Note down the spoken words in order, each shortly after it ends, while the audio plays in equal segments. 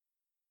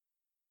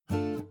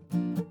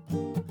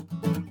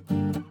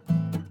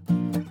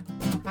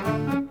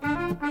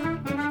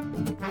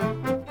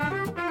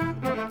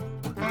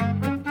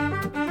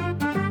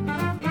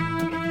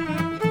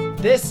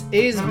This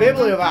is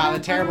Bibliophile, the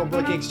terrible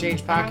book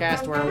exchange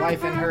podcast where a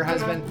wife and her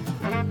husband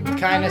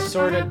kind of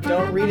sort of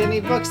don't read any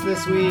books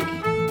this week.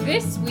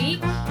 This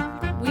week,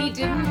 we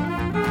didn't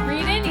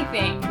read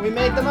anything. We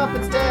made them up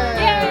instead.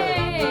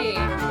 Yay!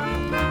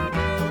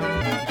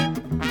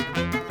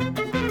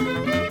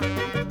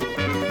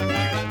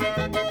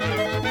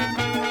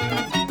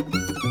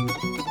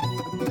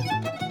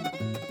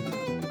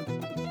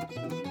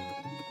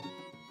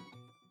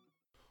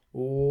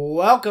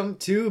 Welcome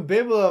to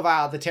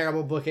Bibliophile, the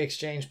terrible book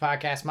exchange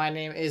podcast. My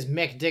name is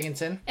Mick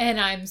Dickinson. And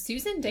I'm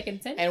Susan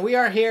Dickinson. And we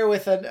are here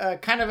with a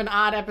kind of an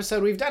odd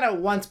episode. We've done it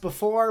once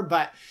before,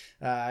 but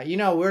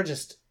we're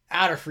just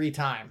out of free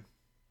time.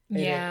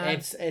 Yeah.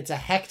 It's a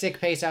hectic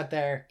pace out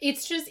there.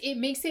 It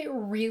makes it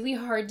really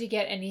hard to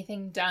get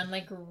anything done,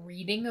 like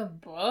reading a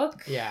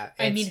book. Yeah.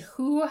 I mean,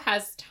 who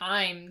has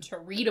time to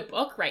read a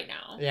book right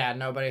now? Yeah,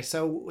 nobody.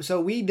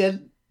 So we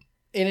did,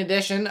 in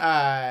addition,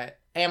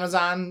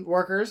 Amazon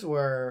workers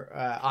were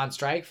on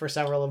strike for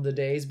several of the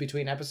days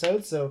between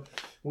episodes, so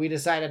we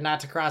decided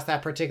not to cross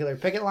that particular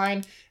picket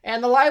line,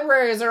 and the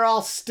libraries are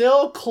all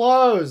still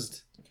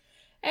closed.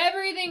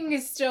 Everything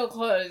is still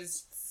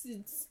closed.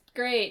 It's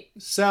great.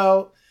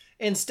 So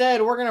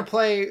instead, we're going to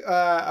play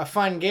a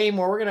fun game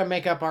where we're going to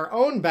make up our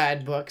own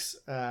bad books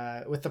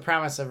with the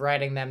promise of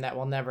writing them that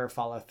we'll never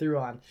follow through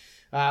on.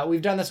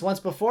 We've done this once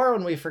before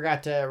when we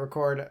forgot to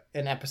record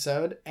an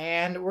episode,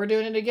 and we're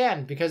doing it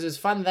again because it was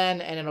fun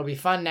then, and it'll be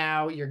fun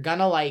now. You're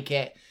gonna like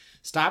it.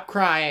 Stop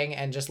crying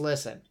and just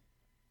listen.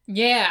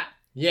 Yeah.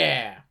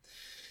 Yeah.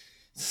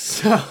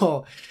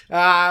 So,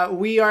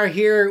 we are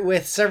here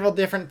with several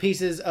different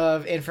pieces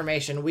of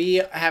information.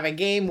 We have a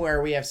game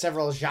where we have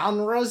several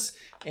genres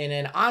in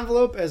an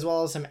envelope, as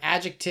well as some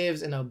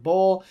adjectives in a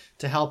bowl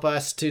to help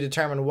us to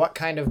determine what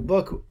kind of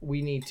book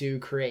we need to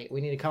create.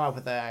 We need to come up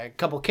with a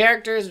couple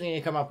characters. We need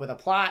to come up with a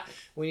plot.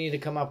 We need to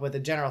come up with a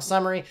general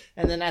summary.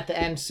 And then at the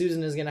end,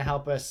 Susan is going to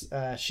help us.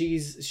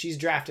 She's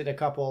drafted a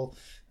couple.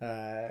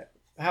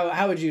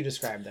 How would you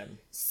describe them?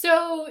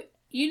 So,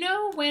 you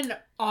know when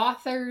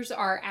authors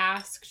are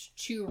asked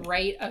to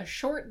write a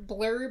short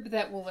blurb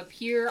that will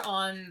appear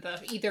on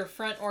the either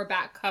front or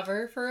back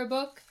cover for a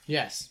book?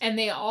 Yes. And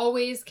they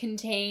always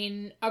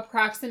contain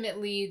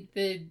approximately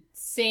the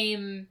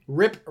same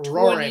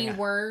Rip-roaring 20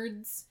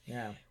 words.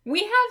 Yeah. We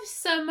have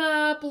some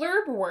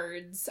blurb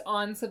words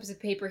on slips of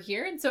paper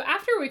here. And so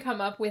after we come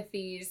up with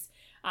these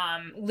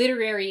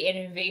literary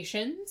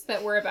innovations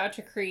that we're about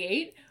to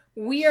create,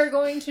 we are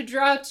going to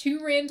draw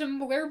two random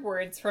blurb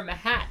words from a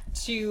hat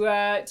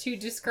to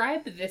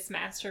describe this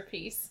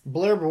masterpiece.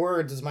 Blurb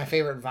words is my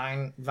favorite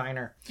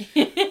Viner.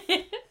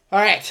 All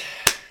right.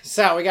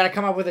 So we got to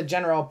come up with a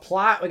general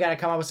plot. We got to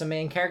come up with some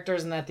main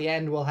characters, and at the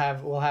end we'll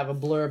have a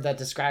blurb that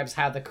describes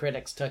how the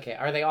critics took it.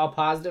 Are they all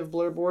positive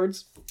blurb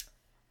words?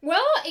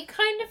 Well, it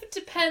kind of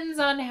depends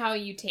on how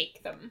you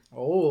take them.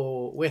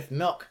 Oh, with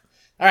milk.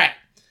 All right.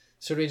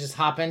 Should we just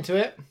hop into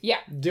it? Yeah.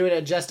 Do it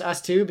at just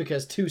us two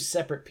because two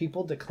separate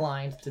people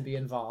declined to be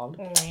involved.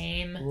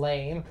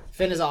 Lame.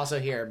 Finn is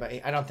also here,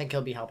 but I don't think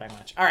he'll be helping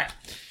much. All right.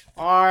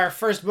 Our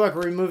first book,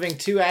 we're removing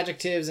two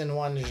adjectives in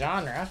one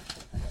genre.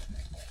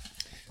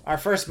 Our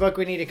first book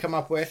we need to come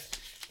up with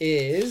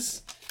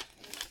is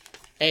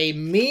a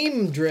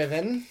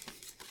meme-driven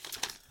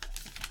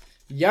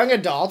young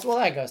adult. Well,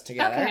 that goes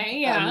together. Okay,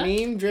 yeah. A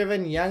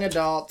meme-driven young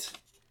adult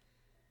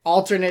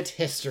alternate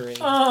history.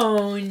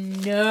 Oh,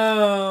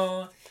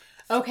 no.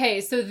 Okay,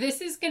 so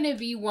this is going to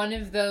be one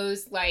of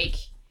those,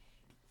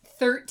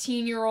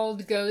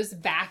 13-year-old goes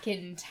back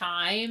in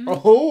time.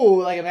 Oh,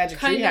 like a Magic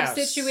kind Treehouse. of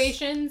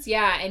situations.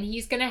 Yeah, and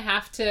he's going to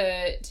have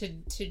to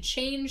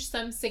change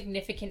some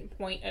significant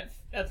point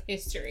of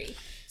history.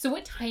 So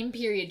what time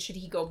period should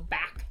he go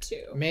back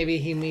to? Maybe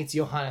he meets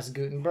Johannes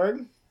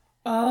Gutenberg.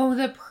 Oh,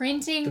 the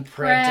printing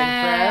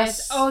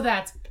press. Oh,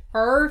 that's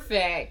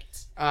perfect.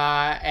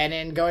 And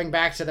in going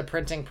back to the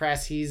printing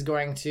press, he's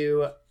going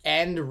to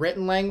end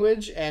written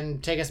language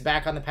and take us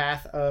back on the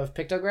path of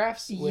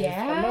pictographs with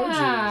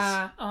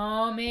emojis.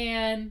 Oh,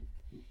 man.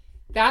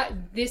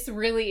 This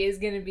really is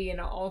going to be an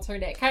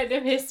alternate kind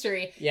of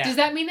history. Yeah. Does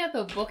that mean that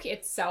the book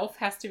itself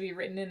has to be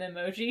written in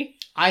emoji?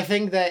 I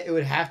think that it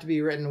would have to be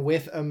written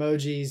with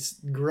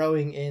emojis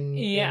growing in.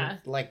 Yeah.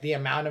 The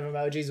amount of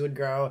emojis would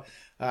grow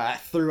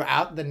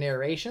throughout the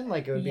narration.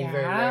 Like it would be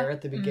very rare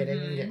at the beginning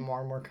and get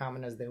more and more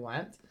common as they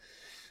went.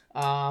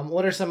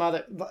 What are some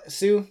other...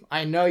 Sue,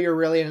 I know you're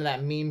really into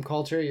that meme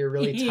culture. You're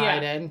really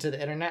tied into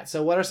the internet.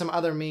 So what are some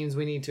other memes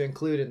we need to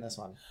include in this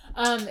one?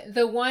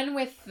 The one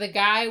with the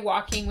guy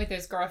walking with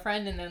his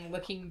girlfriend and then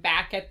looking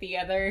back at the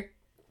other...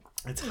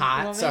 It's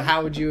hot. woman. So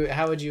how would you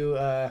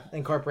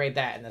incorporate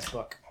that in this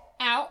book?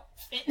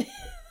 Outfit.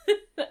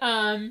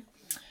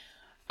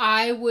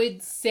 I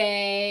would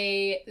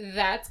say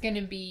that's going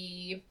to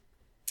be...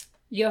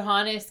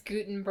 Johannes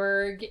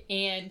Gutenberg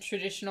and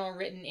traditional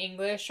written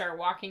English are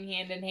walking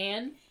hand in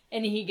hand,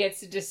 and he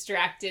gets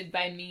distracted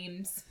by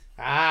memes.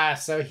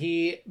 So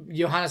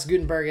Johannes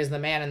Gutenberg is the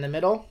man in the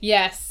middle?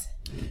 Yes.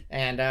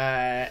 And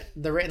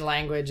the written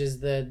language is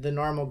the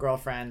normal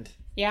girlfriend.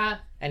 Yeah.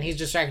 And he's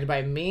distracted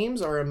by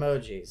memes or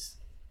emojis?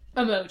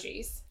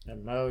 Emojis.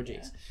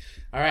 Emojis.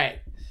 All right.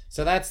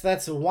 So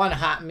that's one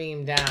hot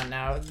meme down.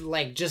 Now,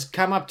 like, just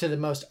come up to the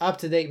most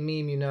up-to-date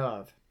meme you know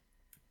of.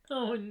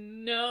 Oh,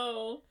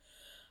 no.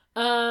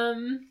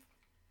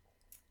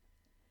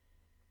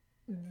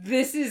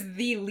 This is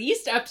the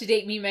least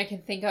up-to-date meme I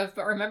can think of,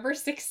 but remember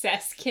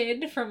Success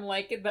Kid from,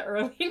 like, the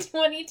early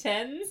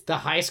 2010s? The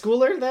high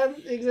schooler that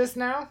exists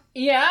now?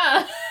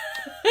 Yeah.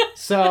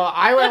 So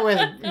I went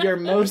with your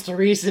most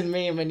recent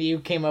meme and you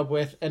came up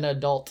with an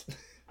adult.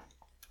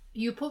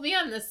 You put me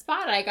on the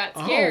spot. I got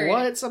scared. Oh,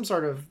 what? Some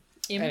sort of...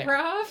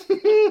 Improv?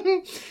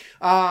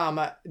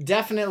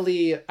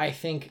 Definitely, I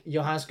think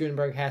Johannes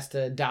Gutenberg has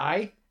to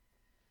die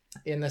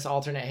in this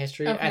alternate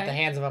history at the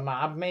hands of a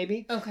mob,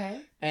 maybe.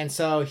 Okay. And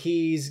so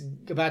he's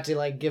about to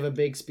like give a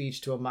big speech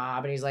to a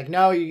mob, and he's like,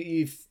 "No,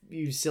 you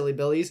silly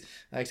billies,"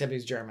 except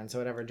he's German, so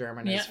whatever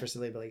German is for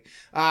silly billy.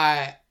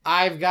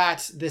 I've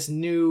got this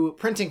new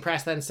printing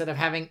press that instead of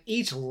having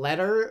each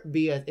letter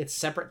be its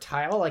separate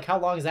tile, like how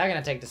long is that going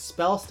to take to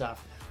spell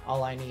stuff?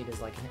 All I need is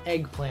like an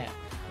eggplant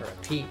or a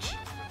peach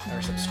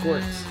or some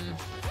squirts.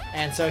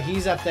 And so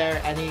he's up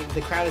there, and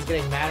the crowd is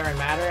getting madder and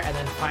madder, and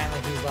then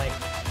finally he's like,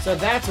 "So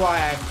that's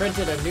why I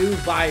printed a new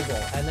Bible."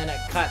 And then it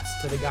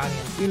cuts to the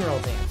Ghanaian funeral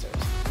dancers,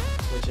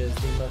 which is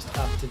the most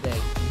up-to-date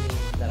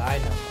meme that I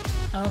know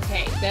of.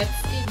 Okay,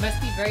 it must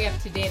be very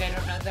up-to-date. I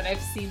don't know that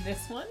I've seen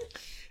this one.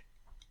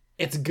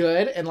 It's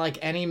good, and like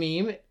any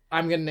meme,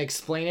 I'm going to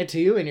explain it to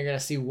you, and you're going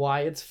to see why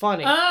it's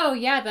funny. Oh,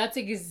 yeah, that's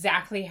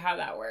exactly how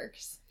that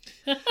works.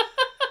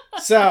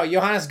 So,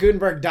 Johannes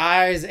Gutenberg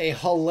dies a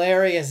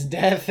hilarious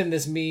death in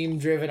this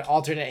meme-driven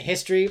alternate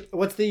history.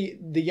 What's the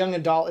young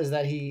adult is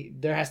that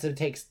there has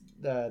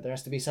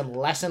to be some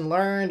lesson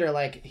learned, or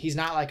like he's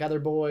not like other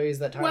boys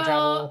that time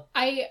travel.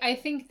 I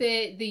think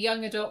that the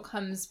young adult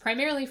comes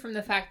primarily from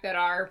the fact that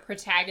our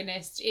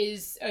protagonist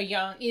is a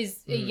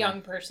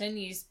young person.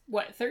 He's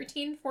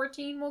 13,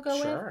 14 we'll go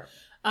with.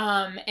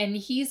 And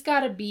he's got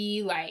to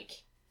be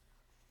like,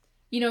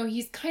 you know,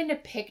 he's kind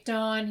of picked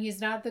on.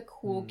 He's not the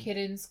cool kid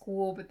in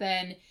school, but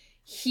then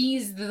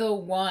he's the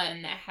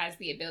one that has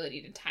the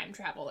ability to time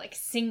travel, like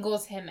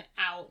singles him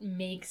out,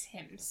 makes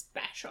him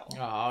special.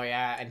 Oh,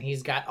 yeah. And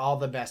he's got all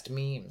the best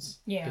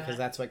memes. Yeah. Because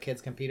that's what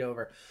kids compete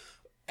over.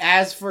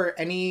 As for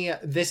any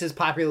This Is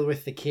Popular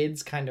with the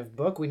Kids kind of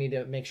book, we need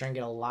to make sure and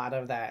get a lot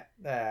of that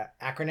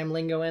acronym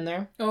lingo in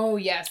there. Oh,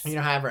 yes. You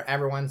know how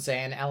everyone's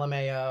saying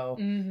LMAO,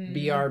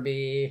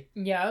 BRB.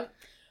 Yep.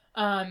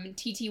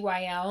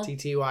 TTYL.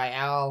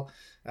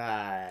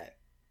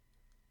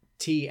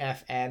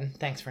 TFN,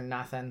 thanks for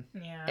nothing.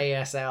 Yeah.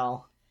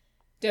 ASL.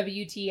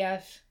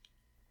 WTF.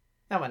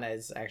 That one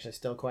is actually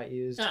still quite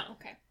used. Oh,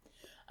 okay.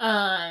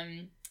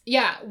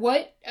 Yeah,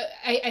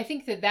 I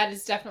think that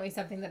is definitely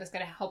something that is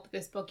going to help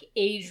this book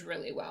age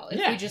really well.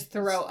 If we just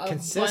throw a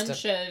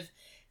bunch of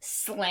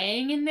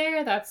slang in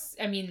there,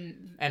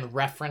 and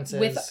references.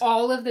 With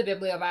all of the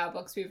bibliobile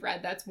books we've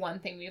read, that's one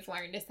thing we've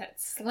learned is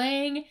that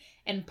slang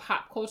and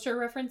pop culture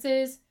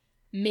references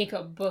make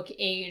a book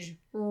age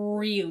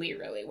really,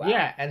 really well.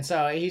 Yeah, and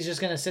so he's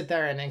just going to sit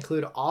there and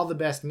include all the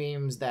best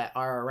memes that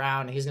are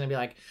around. He's going to be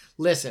like,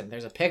 listen,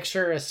 there's a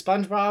picture of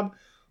SpongeBob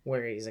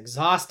where he's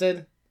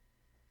exhausted.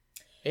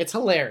 It's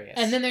hilarious.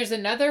 And then there's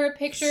another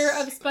picture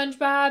of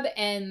SpongeBob,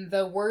 and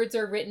the words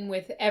are written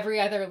with every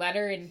other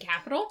letter in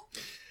capital.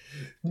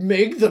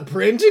 Make the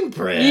printing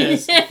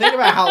press. Think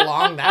about how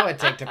long that would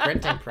take to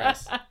printing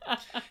press.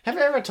 Have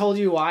I ever told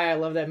you why I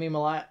love that meme a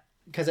lot?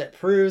 Because it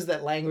proves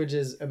that language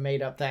is a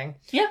made-up thing.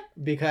 Yeah.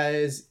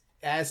 Because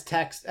as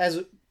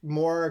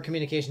more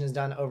communication is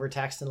done over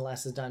text and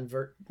less is done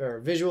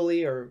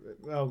visually, or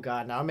oh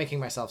god, now I'm making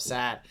myself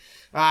sad.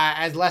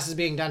 As less is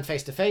being done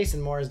face-to-face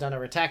and more is done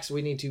over text,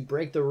 we need to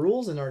break the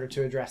rules in order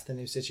to address the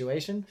new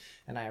situation.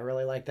 And I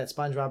really like that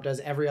SpongeBob does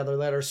every other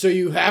letter, so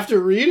you have to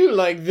read it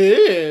like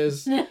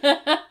this.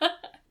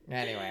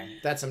 Anyway,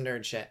 that's some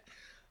nerd shit.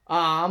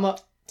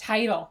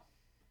 Title.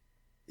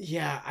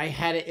 Yeah, I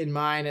had it in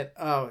mind.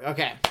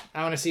 Okay.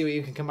 I want to see what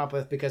you can come up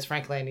with because,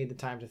 frankly, I need the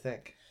time to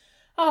think.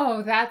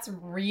 Oh, that's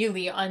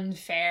really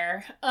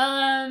unfair.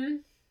 I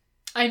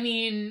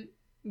mean,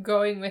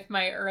 going with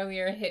my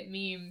earlier hit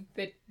meme,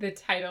 the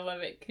title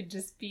of it could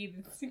just be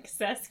The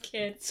Success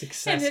Kid.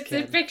 And it's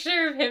a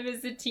picture of him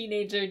as a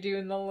teenager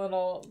doing the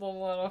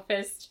little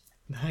fist.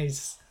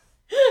 Nice.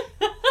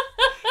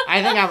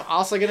 I think I'm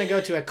also going to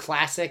go to a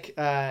classic,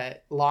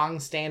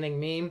 long-standing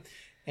meme,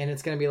 and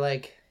it's going to be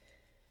like,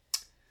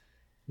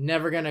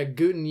 never gonna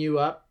Guten you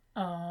up.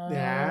 Oh.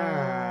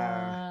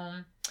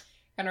 Yeah.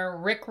 Gonna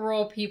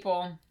rickroll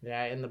people.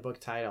 Yeah, in the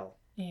book title.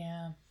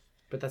 Yeah.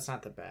 But that's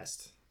not the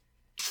best.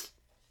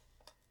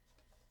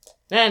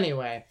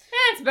 Anyway.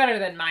 It's better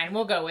than mine.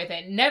 We'll go with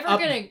it.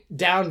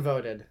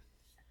 Downvoted.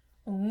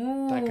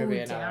 Ooh, that could be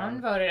another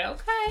downvoted. one.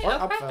 Okay. Or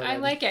okay. upvoted. I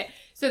like it.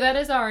 So that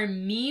is our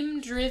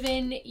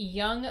meme-driven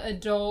young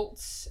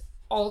adult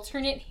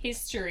alternate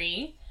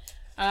history.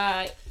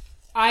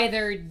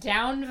 Either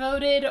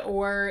downvoted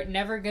or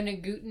never gonna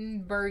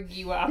Gutenberg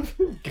you up.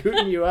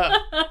 Gootin' you up.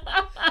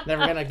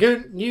 Never gonna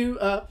Gootin' you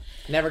up.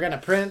 Never gonna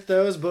print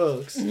those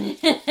books.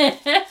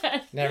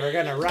 Never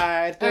gonna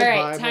write the All right,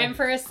 Bible. time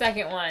for a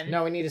second one.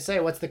 No, we need to say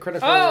what's the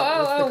critical.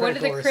 What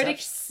did the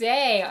critics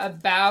say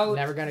about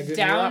Never gonna Gootin'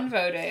 you up?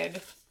 downvoted?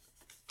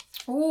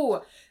 Ooh,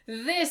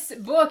 this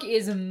book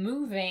is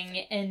moving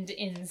and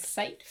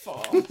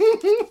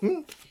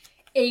insightful.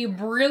 A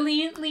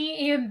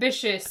brilliantly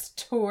ambitious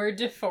tour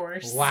de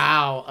force.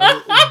 Wow,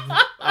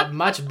 a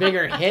much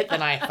bigger hit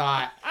than I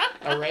thought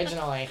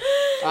originally.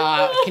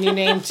 Can you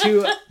name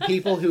two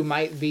people who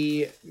might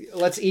be?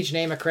 Let's each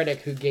name a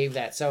critic who gave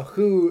that. So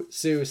who,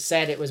 Sue,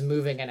 said it was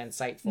moving and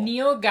insightful?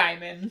 Neil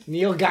Gaiman.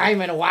 Neil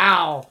Gaiman.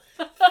 Wow,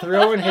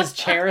 throwing his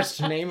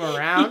cherished name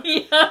around.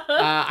 Yeah.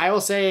 I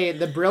will say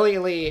the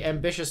brilliantly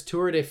ambitious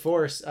tour de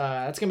force.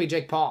 That's gonna be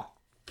Jake Paul.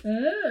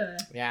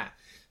 Yeah.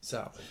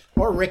 So,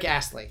 or Rick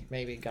Astley,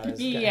 maybe got his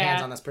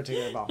hands on this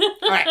particular ball.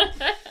 All right.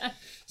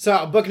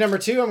 So, book number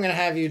 2, I'm going to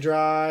have you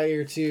draw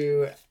your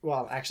two.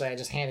 Well, actually, I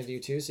just handed you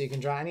two, so you can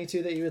draw any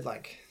two that you would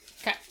like.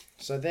 Okay.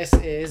 So, this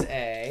is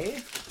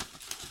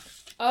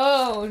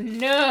Oh,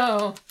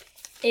 no.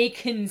 A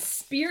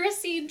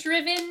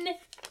conspiracy-driven,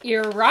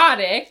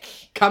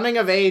 erotic... coming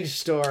of age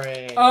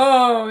story.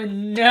 Oh,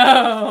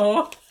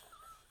 no.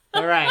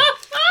 All right.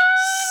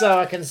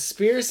 So, a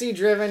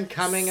conspiracy-driven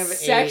coming of age.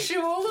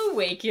 Sexual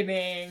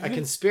awakening. A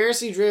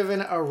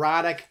conspiracy-driven,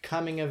 erotic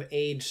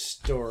coming-of-age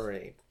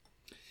story.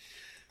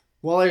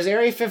 Well, there's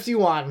Area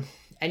 51,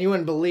 and you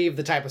wouldn't believe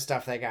the type of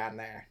stuff they got in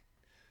there.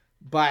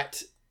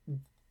 But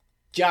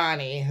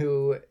Johnny,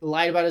 who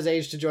lied about his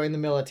age to join the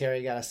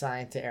military, got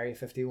assigned to Area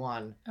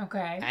 51.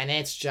 Okay. And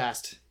it's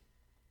just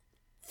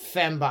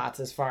fembots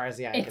as far as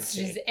the eye can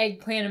see. It's just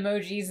eggplant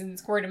emojis and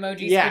squirt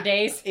emojis Yeah. for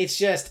days. It's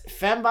just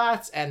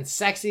fembots and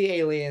sexy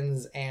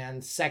aliens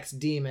and sex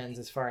demons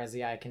as far as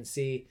the eye can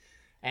see.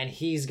 And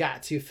he's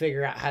got to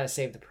figure out how to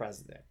save the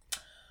president.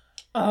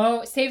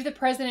 Oh, save the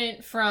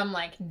president from,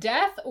 like,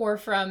 death or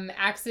from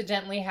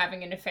accidentally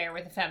having an affair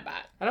with a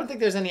fembot? I don't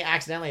think there's any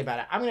accidentally about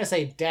it. I'm going to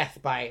say death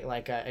by,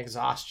 like,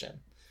 exhaustion.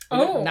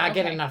 Oh, Not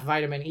getting okay. enough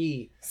vitamin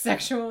E.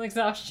 Sexual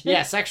exhaustion?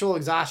 Yeah, sexual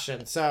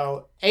exhaustion.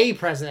 So, a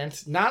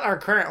president, not our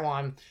current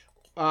one,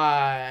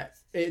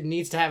 it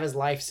needs to have his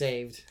life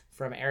saved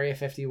from Area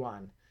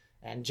 51.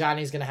 And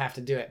Johnny's going to have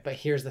to do it. But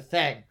here's the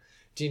thing.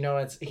 Do you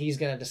know he's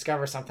going to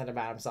discover something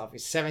about himself?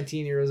 He's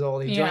 17 years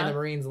old. He joined the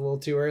Marines a little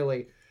too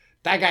early.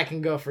 That guy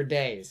can go for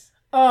days.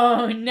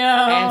 Oh, no.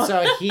 And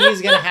so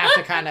he's going to have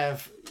to kind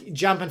of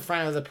jump in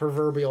front of the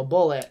proverbial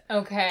bullet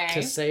Okay.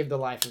 to save the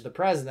life of the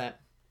president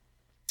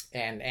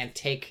and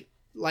take...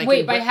 like.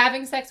 Wait, by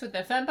having sex with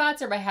the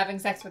fembots or by having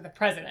sex with the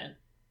president?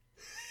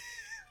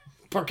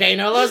 Porque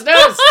no los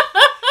dos!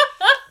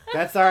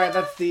 That's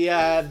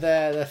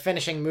the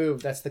finishing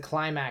move. That's the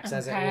climax,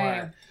 as it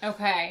were.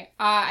 Okay.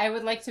 I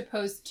would like to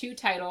pose 2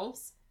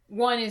 titles.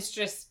 One is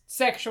just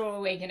Sexual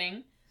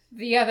Awakening.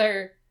 The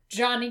other,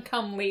 Johnny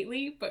Come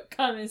Lately, but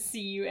come as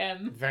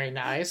C-U-M. Very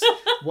nice.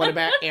 What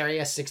about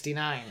Area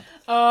 69?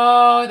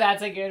 Oh,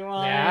 that's a good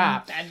one.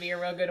 Yeah. That'd be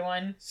a real good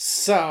one.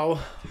 So,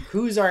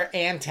 who's our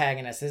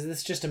antagonist? Is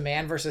this just a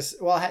man versus...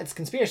 Well, it's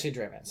conspiracy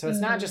driven. So it's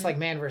not just like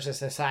man versus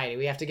society.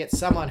 We have to get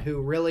someone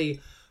who really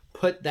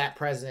put that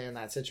president in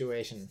that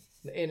situation.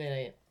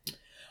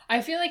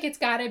 I feel like it's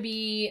got to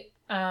be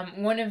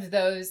one of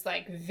those,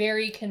 like,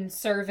 very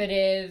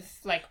conservative,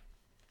 like,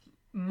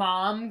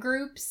 mom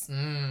groups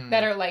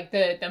that are, like,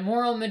 the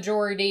moral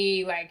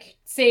majority, like,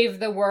 save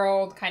the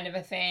world kind of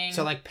a thing.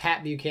 So, like,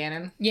 Pat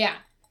Buchanan? Yeah.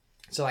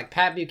 So, like,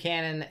 Pat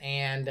Buchanan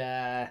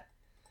and...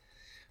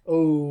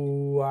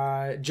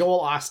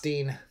 Joel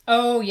Osteen.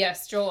 Oh,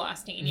 yes, Joel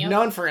Osteen. Yep.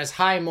 Known for his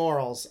high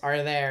morals,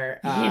 are there,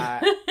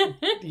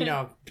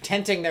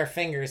 tenting their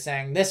fingers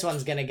saying, this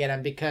one's going to get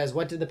him because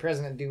what did the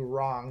president do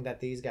wrong that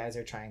these guys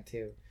are trying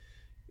to,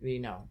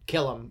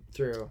 kill him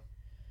through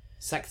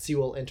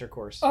sexual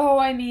intercourse? Oh,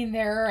 I mean,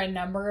 there are a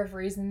number of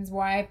reasons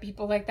why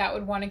people like that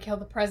would want to kill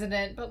the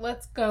president, but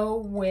let's go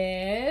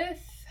with,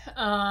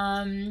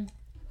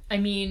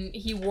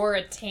 he wore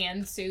a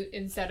tan suit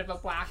instead of a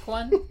black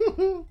one.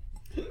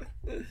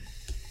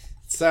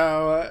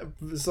 So,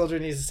 the soldier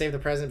needs to save the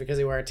president because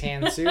he wore a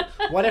tan suit.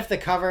 What if the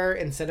cover,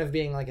 instead of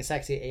being like a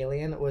sexy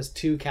alien, was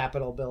 2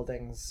 Capitol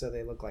buildings so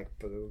they look like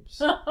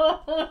boobs?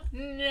 Oh,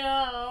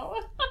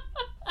 no.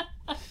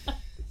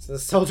 So the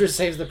soldier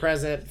saves the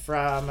president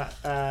from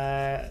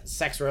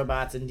sex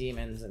robots and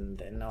demons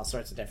and all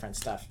sorts of different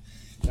stuff.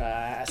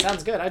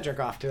 Sounds good. I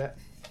jerk off to it.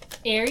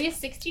 Area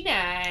 69.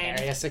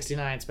 Area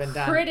 69. It's been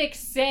done. Critics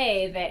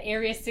say that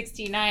Area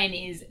 69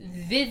 is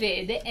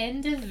vivid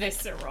and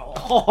visceral.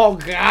 Oh,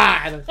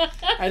 God.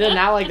 I did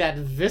not like that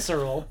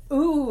visceral.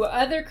 Ooh,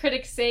 other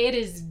critics say it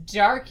is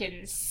dark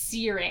and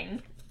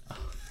searing.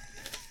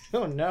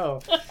 Oh,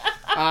 no.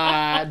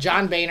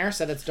 John Boehner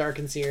said it's dark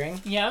and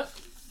searing. Yep.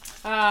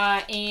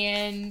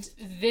 And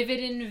vivid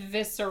and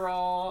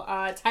visceral,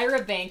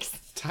 Tyra Banks.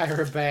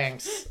 Tyra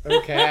Banks.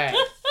 Okay.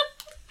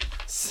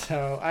 So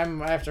So I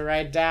have to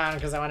write down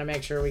because I want to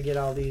make sure we get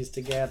all these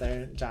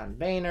together. John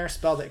Boehner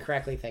spelled it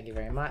correctly. Thank you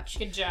very much.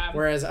 Good job.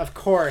 Whereas, of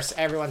course,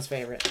 everyone's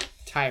favorite,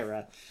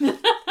 Tyra.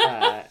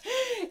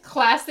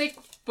 Classic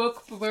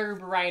book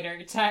blurb writer,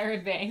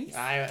 Tyra Banks.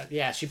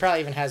 Yeah, she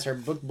probably even has her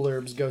book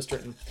blurbs ghost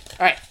written.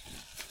 All right.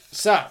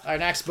 So our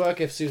next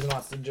book, if Susan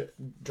wants to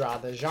draw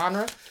the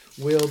genre,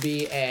 will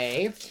be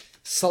a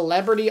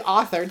celebrity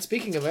authored.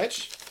 Speaking of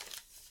which,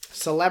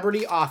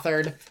 celebrity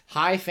authored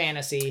high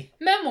fantasy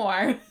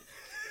memoir.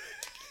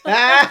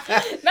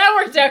 That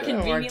worked out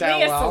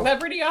conveniently. A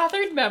celebrity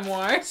authored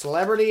memoir.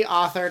 Celebrity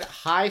authored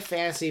high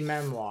fantasy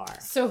memoir.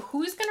 So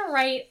who's gonna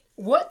write?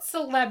 What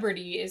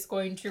celebrity is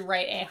going to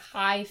write a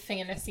high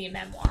fantasy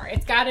memoir?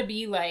 It's got to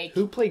be like...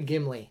 Who played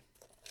Gimli?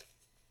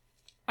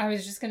 I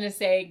was just going to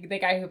say the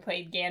guy who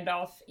played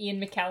Gandalf, Ian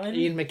McKellen.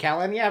 Ian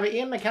McKellen? Yeah, but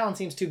Ian McKellen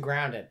seems too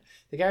grounded.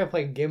 The guy who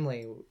played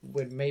Gimli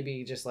would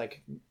maybe just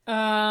like...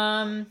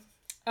 Oh,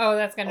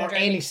 that's going to... Or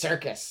Andy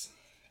Serkis.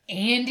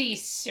 Andy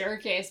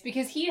Serkis,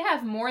 because he'd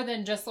have more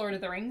than just Lord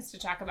of the Rings to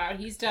talk about.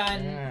 He's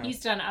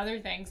done other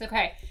things.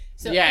 Okay,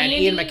 so yeah, and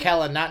Ian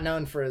McKellen, not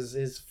known for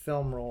his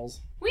film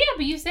roles. Well, yeah,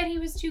 but you said he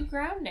was too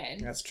grounded.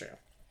 That's true.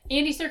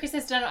 Andy Serkis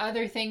has done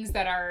other things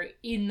that are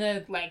in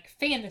the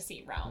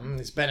fantasy realm.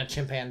 He's been a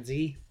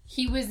chimpanzee.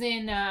 He was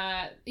in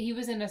a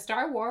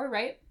Star Wars,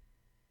 right?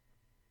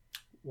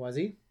 Was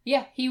he?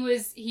 Yeah, he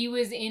was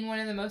in one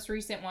of the most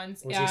recent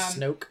ones. Was he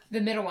Snoke?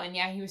 The middle one,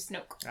 yeah, he was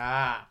Snoke.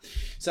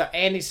 So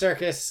Andy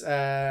Serkis,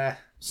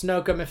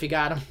 Snoke him if you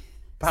got him.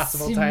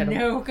 Possible title.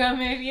 Snoke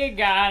him if you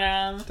got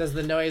him. Does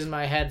the noise in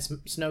my head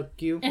snoke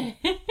you?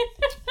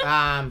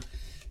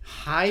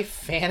 High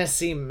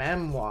fantasy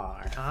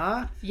memoir,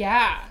 huh?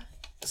 Yeah.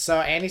 So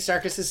Andy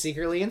Serkis is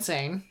secretly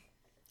insane.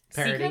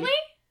 Parody.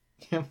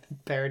 Secretly?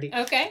 Parody.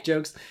 Okay.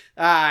 Jokes.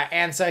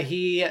 And so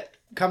he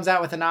comes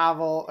out with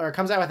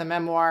a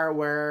memoir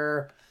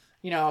where,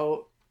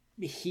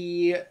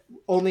 he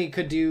only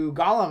could do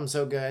Gollum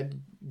so good,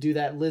 do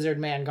that lizard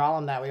man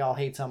Gollum that we all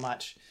hate so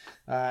much.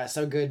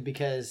 So good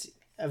because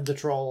of the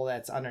troll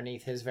that's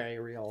underneath his very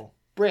real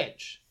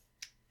bridge.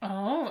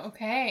 Oh,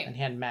 okay. And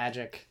he had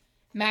magic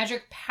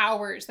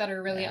powers that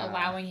are really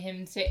allowing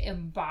him to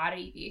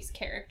embody these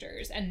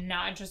characters and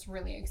not just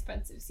really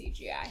expensive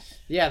CGI.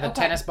 Yeah, the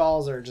tennis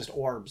balls are just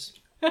orbs.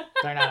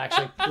 They're not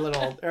actually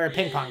little, or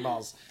ping pong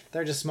balls.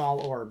 They're just small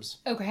orbs.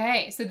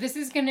 Okay, so this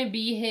is going to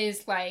be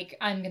his,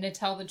 I'm going to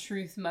tell the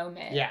truth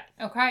moment. Yeah.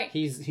 Okay.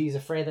 He's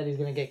afraid that he's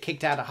going to get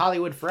kicked out of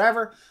Hollywood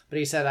forever, but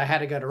he said, I had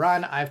to go to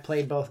run. I've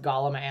played both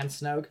Gollum and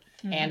Snoke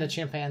and a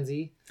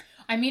chimpanzee.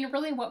 I mean,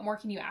 really, what more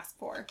can you ask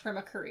for from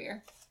a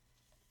career?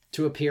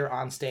 To appear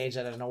on stage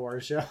at an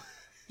awards show.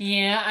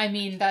 Yeah, I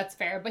mean, that's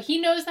fair. But he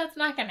knows that's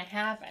not going to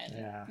happen.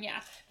 Yeah.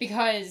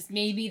 Because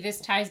maybe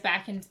this ties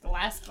back into the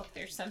last book.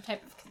 There's some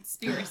type of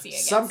conspiracy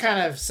against some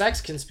kind of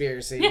sex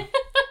conspiracy.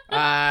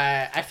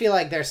 I feel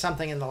like there's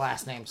something in the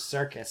last name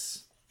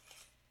Serkis.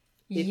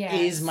 It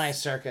is my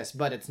circus,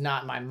 but it's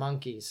not my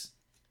monkeys.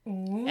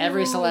 Ooh.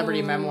 Every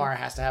celebrity memoir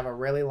has to have a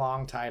really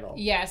long title.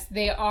 Yes,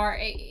 they are,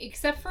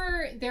 except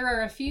for there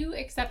are a few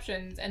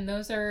exceptions, and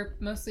those are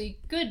mostly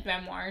good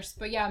memoirs.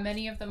 But yeah,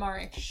 many of them are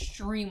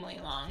extremely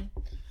long.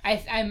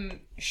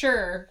 I'm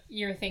sure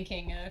you're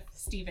thinking of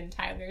Steven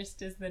Tyler's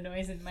Does the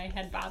Noise in My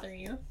Head Bother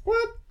You?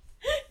 What?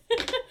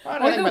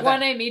 Or the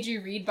one I made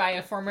you read by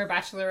a former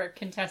Bachelorette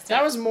contestant.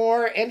 That was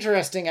more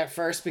interesting at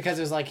first because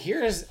it was like,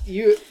 here's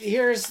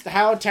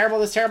how terrible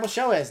this terrible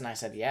show is. And I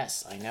said,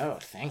 yes, I know.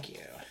 Thank you.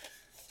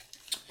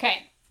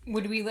 Okay.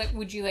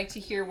 Would you like to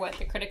hear what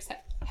the critics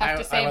have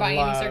to say about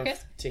Andy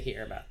Serkis? To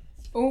hear about.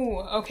 Ooh,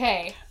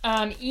 okay.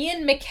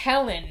 Ian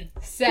McKellen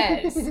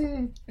says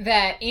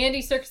that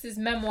Andy Serkis'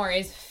 memoir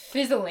is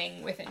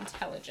fizzling with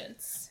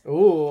intelligence.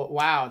 Ooh,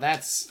 wow.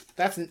 That's.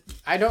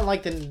 I don't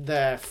like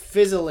the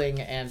fizzling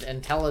and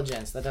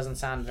intelligence. That doesn't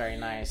sound very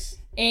nice.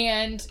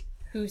 And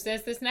who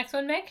says this next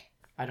one, Mick?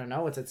 I don't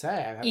know. What's it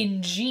say?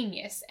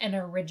 Ingenious and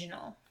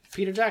original.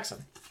 Peter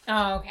Jackson.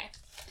 Oh, okay.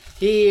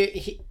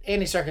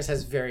 Andy Serkis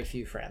has very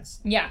few friends.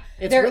 Yeah.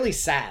 It's really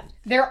sad.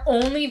 They're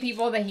only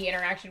people that he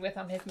interacted with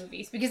on his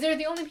movies because they're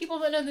the only people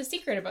that know the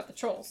secret about the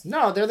trolls.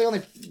 No, they're the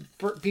only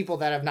people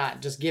that have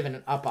not just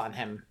given up on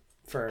him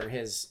for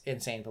his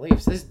insane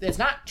beliefs. It's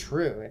not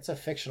true. It's a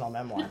fictional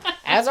memoir,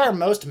 as are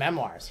most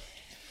memoirs.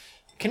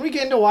 Can we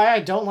get into why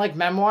I don't like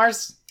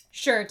memoirs?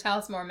 Sure, tell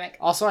us more, Mick.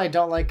 Also, I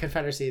don't like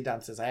Confederacy of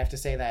Dunces. I have to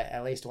say that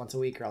at least once a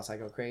week or else I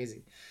go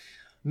crazy.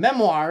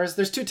 Memoirs,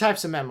 there's two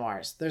types of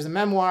memoirs. There's a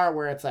memoir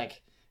where it's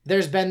like,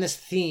 there's been this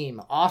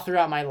theme all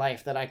throughout my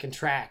life that I can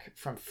track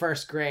from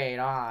first grade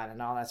on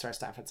and all that sort of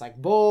stuff. It's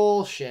like,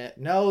 bullshit.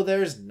 No,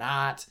 there's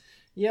not.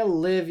 You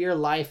live your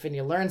life and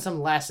you learn some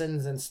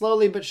lessons and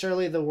slowly but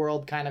surely the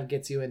world kind of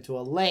gets you into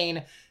a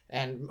lane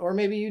or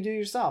maybe you do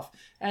yourself.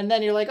 And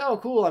then you're like, oh,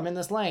 cool, I'm in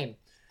this lane.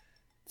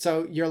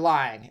 So you're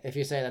lying if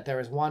you say that there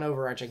was one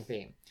overarching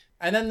theme.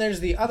 And then there's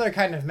the other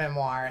kind of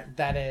memoir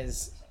that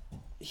is,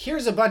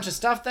 here's a bunch of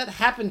stuff that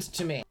happened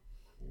to me.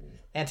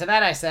 And to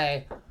that I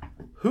say,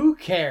 who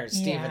cares,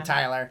 Steven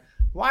Tyler?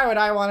 Why would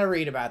I want to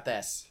read about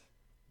this?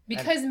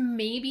 Because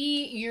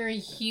maybe you're a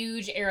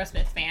huge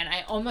Aerosmith fan.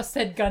 I almost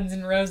said Guns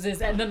N'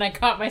 Roses, and then I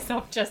caught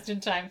myself just in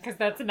time, because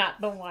that's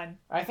not the one.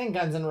 I think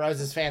Guns N'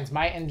 Roses fans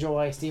might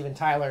enjoy Steven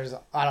Tyler's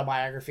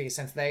autobiography,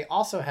 since they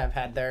also have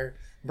had their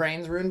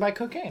brains ruined by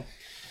cocaine.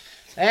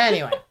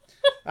 Anyway.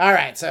 All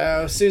right,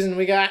 so, Susan,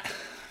 we got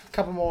a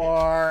couple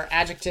more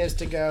adjectives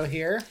to go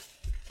here.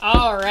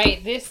 All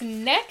right, this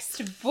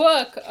next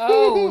book,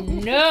 oh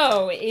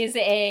no, is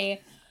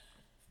a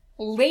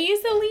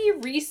lazily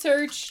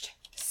researched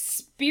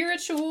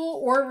spiritual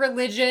or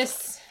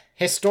religious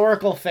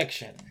historical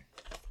fiction.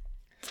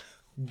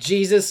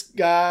 Jesus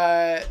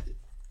gets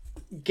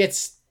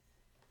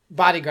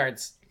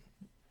bodyguards.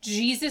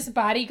 Jesus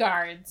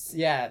bodyguards.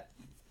 Yeah.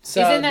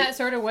 So isn't that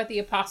sort of what the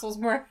apostles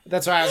were?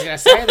 That's what I was going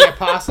to say. The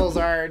apostles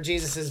are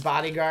Jesus's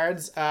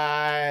bodyguards.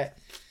 And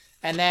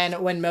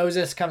then when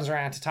Moses comes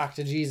around to talk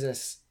to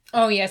Jesus.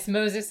 Oh, yes,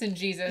 Moses and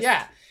Jesus.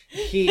 Yeah.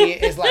 He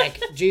is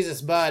like,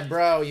 Jesus, bud,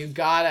 bro, you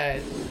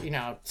gotta,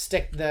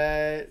 stick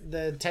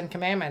the 10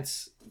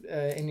 Commandments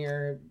in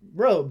your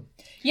robe.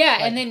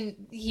 Yeah, and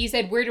then he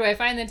said, where do I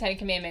find the 10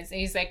 Commandments?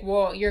 And he's like,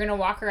 well, you're going to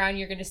walk around,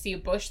 you're going to see a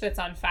bush that's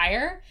on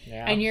fire,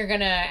 and you're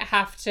going to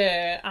have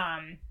to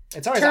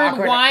it's always turn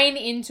awkward. wine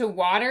into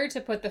water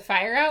to put the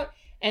fire out,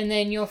 and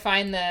then you'll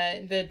find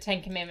the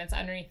 10 Commandments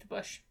underneath the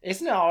bush.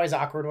 Isn't it always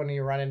awkward when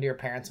you run into your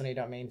parents when you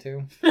don't mean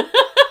to?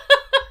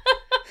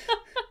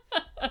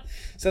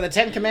 So the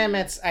 10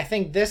 Commandments, I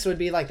think this would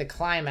be like the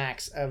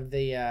climax of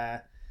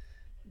the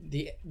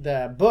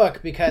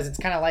book, because it's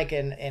kind of like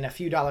in A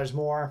Few Dollars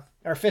More,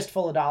 or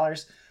Fistful of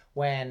Dollars,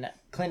 when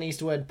Clint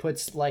Eastwood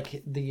puts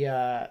like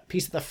the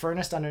piece of the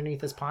furnace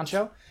underneath his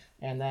poncho,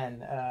 and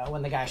then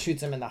when the guy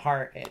shoots him in the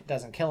heart, it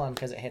doesn't kill him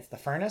because it hits the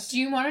furnace. Do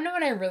you want to know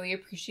what I really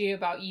appreciate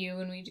about you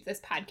when we do this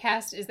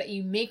podcast is that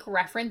you make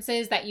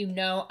references that you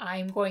know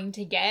I'm going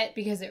to get,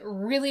 because it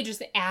really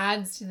just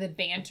adds to the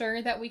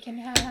banter that we can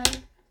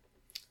have.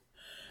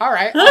 All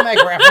right, I'll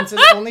make references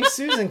only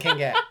Susan can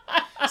get.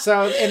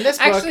 So in this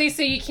book... Actually,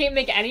 so you can't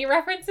make any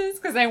references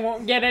because I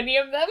won't get any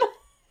of them?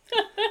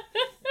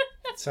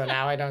 So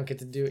now I don't get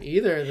to do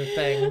either of the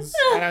things.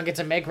 I don't get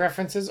to make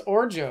references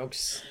or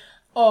jokes.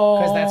 Oh.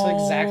 Because that's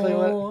exactly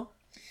what...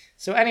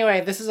 So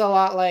anyway, this is a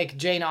lot like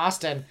Jane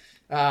Austen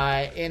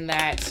in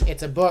that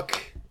it's a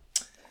book.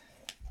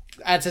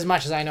 That's as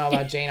much as I know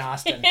about Jane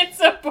Austen. It's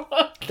a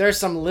book. There's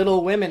some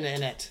Little Women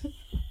in it.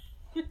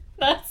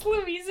 That's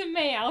Louisa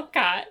May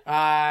Alcott.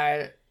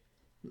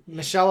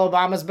 Michelle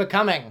Obama's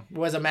Becoming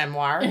was a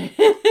memoir.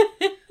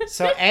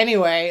 So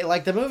anyway,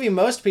 like the movie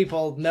most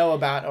people know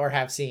about or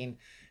have seen,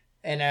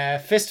 in A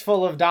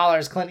Fistful of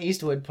Dollars, Clint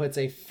Eastwood puts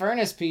a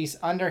furnace piece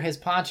under his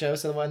poncho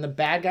so that when the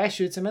bad guy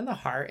shoots him in the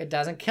heart, it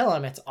doesn't kill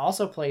him. It's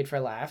also played for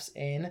laughs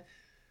in,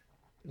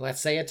 let's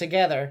say it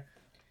together,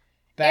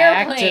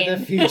 Back Airplane. to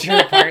the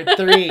Future Part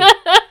 3.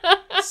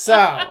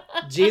 So,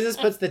 Jesus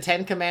puts the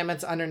 10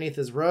 Commandments underneath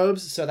his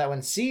robes so that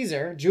when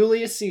Caesar,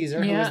 Julius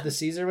Caesar, who was the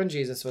Caesar when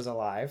Jesus was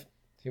alive,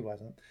 he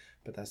wasn't,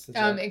 but that's the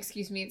joke.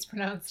 Excuse me, it's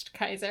pronounced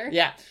Kaiser.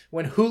 Yeah,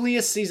 when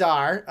Julius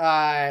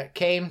Caesar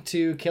came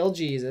to kill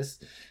Jesus,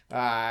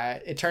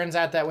 it turns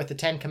out that with the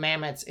 10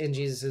 Commandments in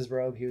Jesus'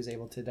 robe, he was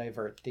able to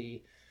divert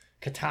the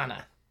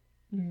katana.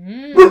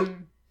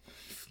 Mm.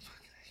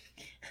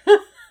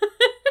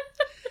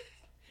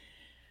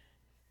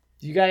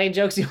 You got any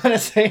jokes you want to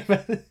say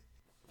about it?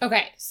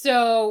 Okay,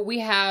 so we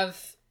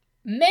have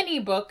many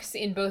books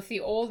in both the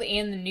Old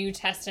and the New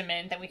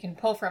Testament that we can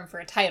pull from for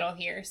a title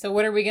here. So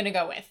what are we going to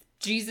go with?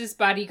 Jesus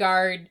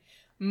Bodyguard,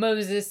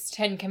 Moses,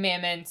 10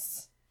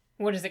 Commandments.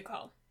 What is it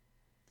called?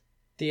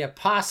 The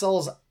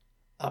Apostles'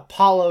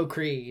 Apollo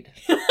Creed.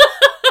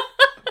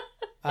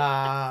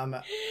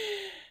 The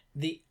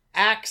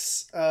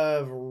Acts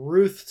of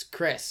Ruth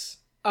Chris.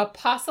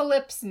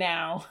 Apocalypse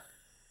Now.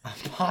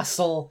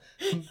 Apostle.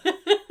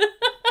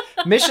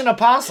 Mission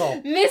Apostle.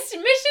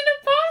 Mission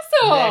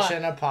Apostle.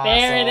 Mission Apostle.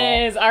 There it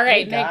is. All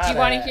right, We Nick, got do you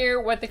want to it.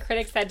 hear what the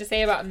critics had to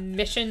say about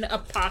Mission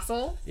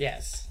Apostle?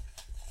 Yes.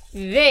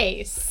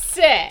 They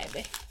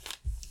said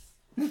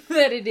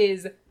that it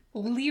is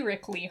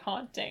lyrically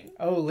haunting.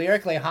 Oh,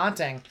 lyrically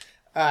haunting.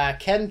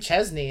 Ken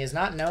Chesney is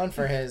not known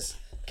for his...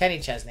 Kenny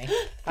Chesney.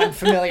 I'm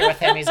familiar with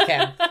him. He's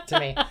Ken to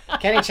me.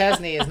 Kenny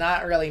Chesney is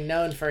not really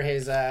known for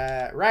his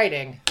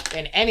writing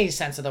in any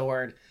sense of the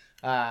word.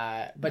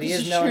 But he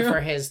is known for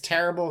his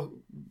terrible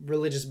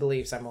religious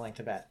beliefs, I'm willing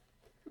to bet.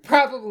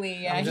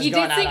 Probably, yeah. I'm just He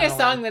going did out sing on a a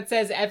song limb. that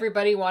says,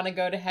 everybody want to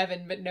go to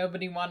heaven, but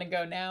nobody want to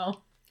go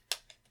now.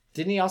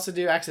 Didn't he also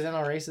do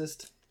Accidental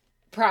Racist?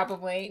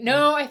 Probably.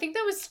 No, I think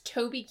that was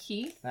Toby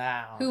Keith,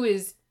 Wow. who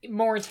is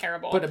more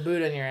terrible. Put a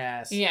boot in your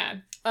ass. Yeah.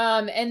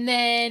 And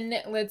then,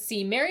 let's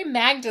see, Mary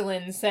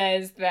Magdalene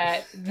says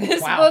that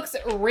this Wow. book's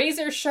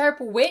razor-sharp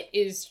wit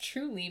is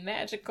truly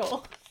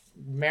magical.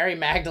 Mary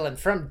Magdalene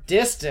from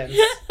distance.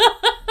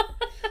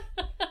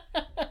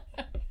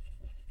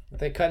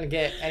 They couldn't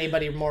get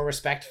anybody more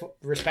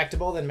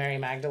respectable than Mary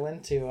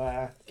Magdalene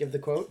to give the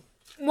quote.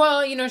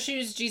 Well, you know, she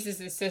was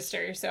Jesus'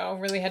 sister, so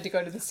really had to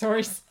go to the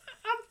source.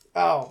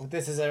 Oh,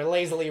 this is a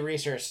lazily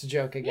researched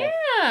joke again.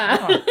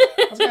 Yeah.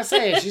 Oh. was gonna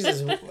say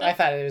I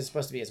thought it was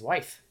supposed to be his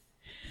wife.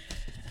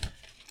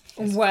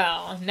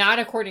 Well, not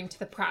according to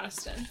the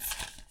Protestants.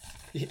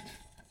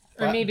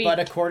 Or maybe... But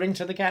according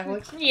to the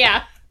Catholics?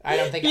 Yeah. I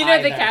don't think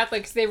the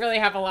Catholics, they really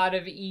have a lot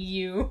of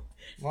EU.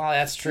 Well,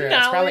 that's true.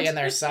 Knowledge. It's probably in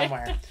there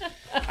somewhere.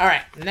 All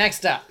right,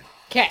 next up.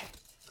 Okay.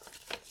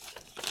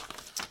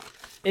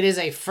 It is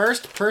a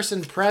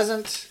first-person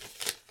present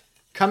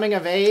coming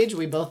of age.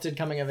 We both did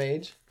coming of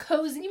age.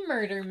 Cozy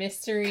murder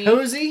mystery.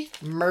 Cozy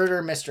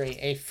murder mystery.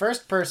 A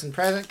first-person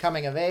present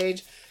coming of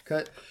age.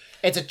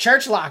 It's a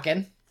church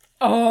lock-in.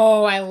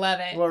 Oh, I love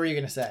it. What were you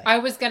going to say? I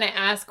was going to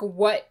ask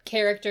what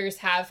characters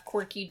have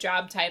quirky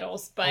job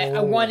titles,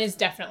 but one is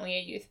definitely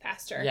a youth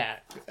pastor. Yeah,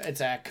 it's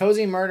a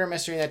cozy murder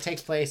mystery that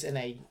takes place in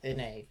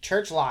a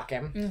church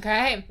lock-in.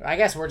 Okay. I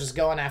guess we're just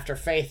going after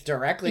Faith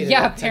directly.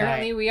 Yeah,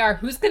 apparently we are.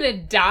 Who's going to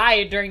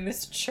die during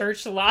this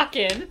church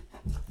lock-in?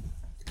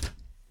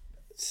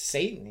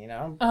 Satan, you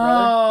know?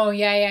 Oh,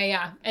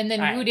 yeah. And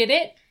then who did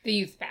it? The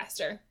youth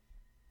pastor.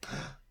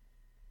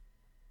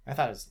 I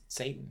thought it was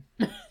Satan.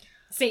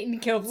 Satan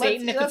killed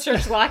Satan at the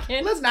church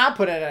lock-in. Let's not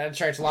put it at a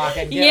church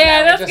lock-in.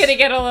 Yeah, that's going to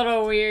get a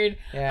little weird.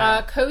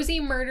 Yeah. Cozy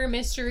murder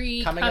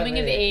mystery, coming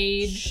of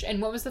age.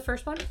 And what was the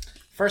first one?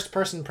 First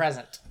person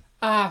present.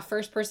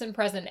 First person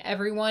present.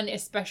 Everyone,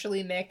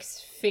 especially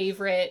Mick's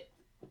favorite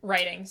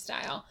writing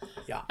style.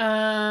 Yeah.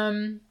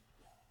 Coming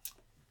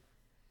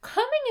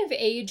of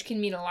age can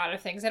mean a lot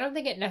of things. I don't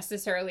think it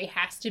necessarily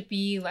has to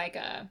be like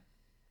a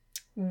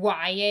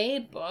YA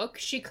book.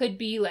 She could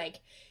be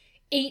like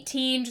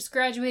 18, just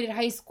graduated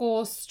high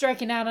school,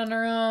 striking out on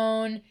her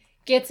own,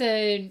 gets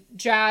a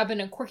job in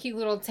a quirky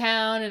little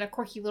town in a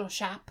quirky little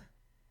shop.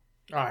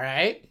 All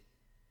right.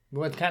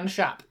 What kind of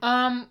shop?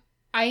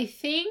 I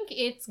think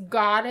it's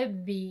gotta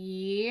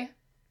be...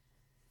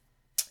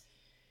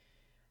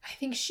 I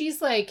think she's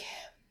like...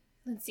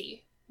 Let's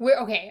see.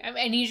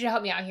 I need you to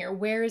help me out here.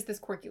 Where is this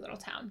quirky little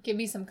town? Give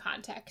me some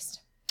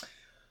context.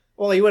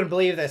 Well, you wouldn't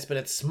believe this, but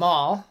it's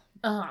small.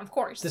 Of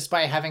course.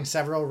 Despite having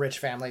several rich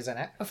families in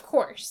it. Of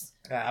course.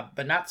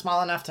 But not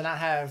small enough to not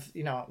have,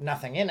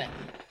 nothing in it.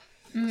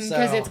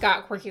 Because it's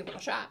got quirky little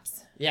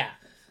shops. Yeah.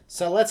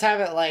 So let's have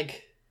it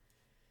like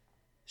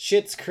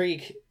Schitt's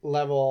Creek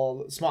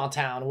level small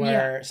town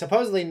where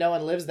supposedly no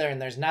one lives there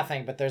and there's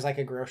nothing, but there's like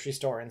a grocery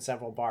store and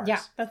several bars.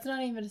 Yeah, that's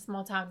not even a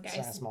small town, guys.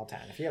 It's not a small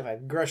town. If you have a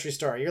grocery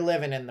store, you're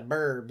living in the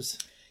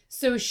burbs.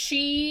 So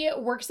she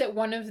works at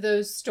one of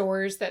those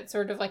stores that's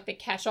sort of like the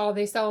catch-all.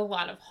 They sell a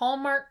lot of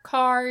Hallmark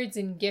cards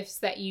and gifts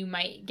that you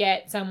might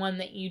get someone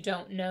that you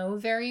don't know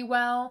very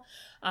well.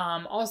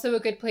 Also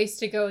a good place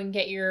to go and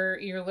get your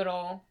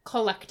little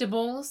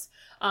collectibles.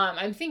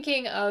 I'm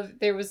thinking of,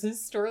 there was a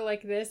store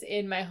like this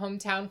in my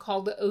hometown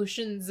called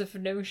Oceans of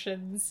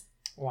Notions.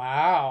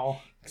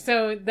 Wow.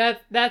 So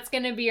that's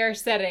gonna be our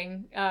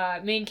setting.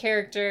 Main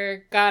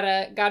character got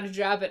a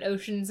job at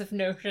Oceans of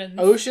Notions.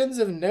 Oceans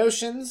of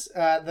Notions.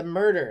 The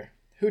murder.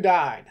 Who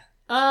died?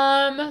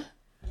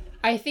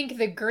 I think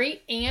the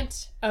great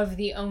aunt of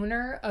the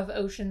owner of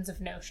Oceans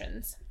of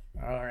Notions.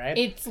 All right.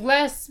 It's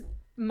less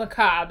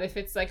macabre if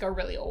it's like a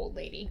really old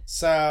lady.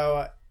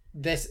 So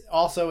this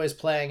also is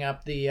playing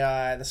up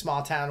the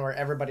small town where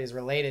everybody's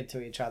related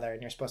to each other, and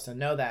you're supposed to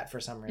know that for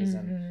some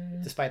reason,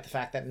 despite the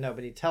fact that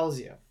nobody tells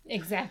you.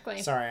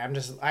 Exactly. Sorry, I'm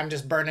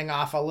just burning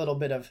off a little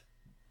bit of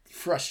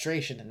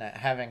frustration in that,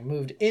 having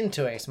moved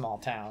into a small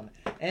town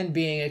and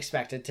being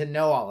expected to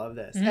know all of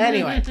this.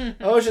 Anyway,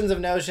 Oceans of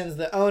Notions.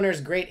 The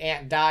owner's great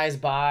aunt dies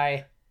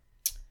by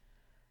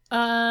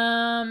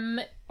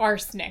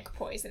arsenic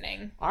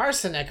poisoning.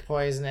 Arsenic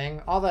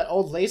poisoning. All that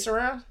old lace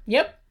around?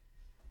 Yep.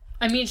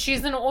 I mean,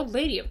 she's an old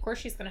lady. Of course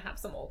she's going to have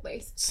some old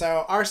lace.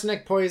 So,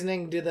 arsenic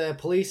poisoning, do the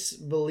police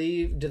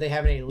believe... Do they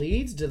have any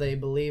leads? Do they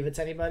believe it's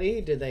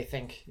anybody? Do they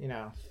think,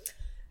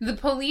 The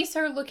police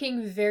are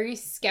looking very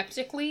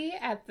skeptically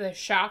at the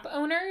shop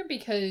owner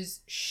because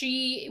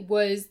she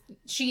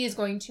is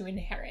going to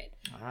inherit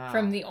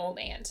from the old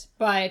aunt.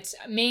 But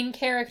main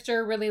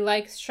character really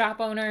likes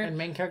shop owner. And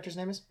main character's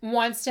name is?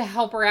 Wants to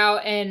help her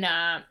out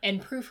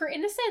and prove her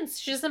innocence.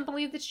 She doesn't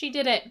believe that she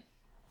did it.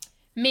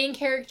 Main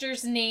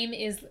character's name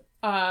is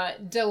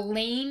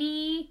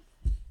Delaney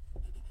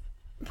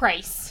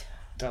Price.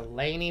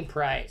 Delaney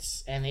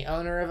Price. And the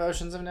owner of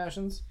Oceans of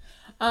Notions?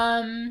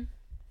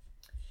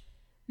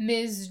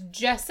 Ms.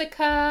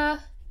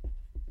 Jessica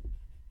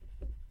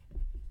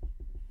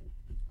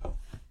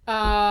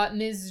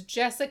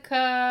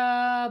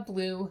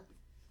Blue.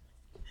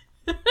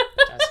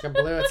 Jessica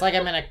Blue. It's like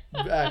I'm in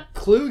a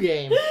Clue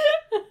game.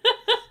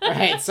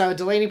 Right, so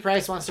Delaney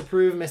Price wants to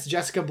prove Miss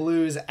Jessica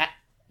Blue's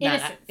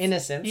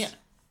innocence.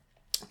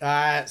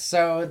 Yeah.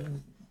 So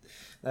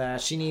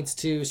she needs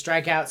to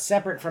strike out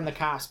separate from the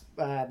cops.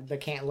 They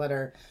can't let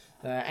her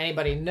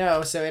anybody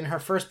know. So in her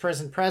first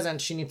person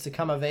present, she needs to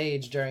come of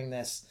age during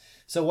this.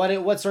 So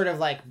what sort of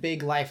like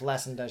big life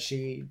lesson does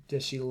she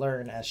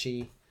learn as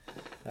she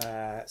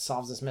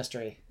solves this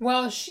mystery?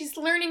 Well, she's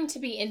learning to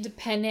be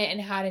independent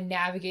and how to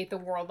navigate the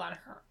world on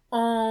her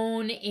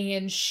own,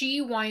 and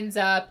she winds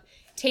up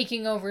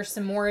taking over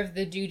some more of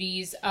the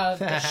duties of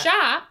the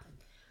shop,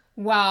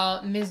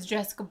 while Ms.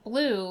 Jessica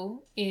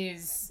Blue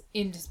is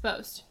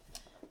indisposed.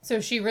 So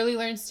she really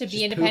learns to be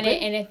She's independent,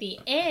 pooping? and at the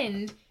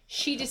end,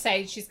 she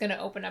decides she's going to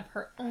open up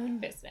her own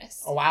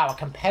business. Oh, wow, a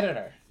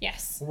competitor.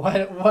 Yes. What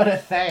a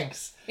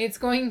thanks. It's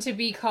going to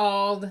be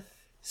called...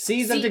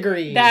 Seas of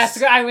Degrees.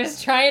 I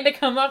was trying to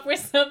come up with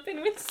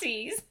something with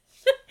C's.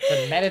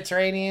 The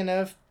Mediterranean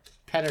of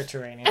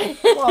Pediterranean.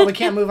 Well, we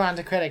can't move on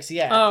to critics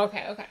yet. Oh,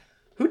 okay.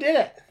 Who did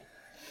it?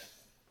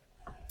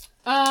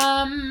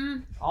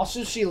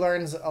 Also, she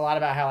learns a lot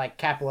about how, like,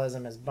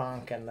 capitalism is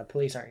bunk and the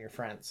police aren't your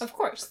friends. Of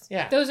course.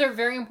 Yeah. Those are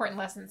very important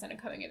lessons in a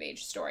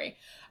coming-of-age story.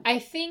 I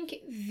think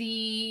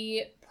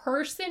the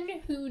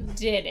person who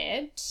did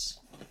it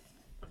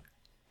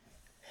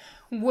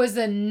was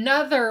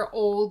another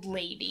old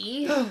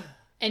lady,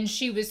 and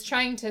she was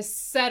trying to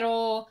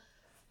settle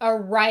a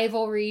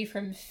rivalry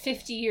from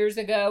 50 years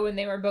ago when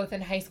they were both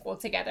in high school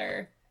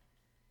together.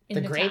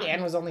 The great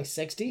Anne was only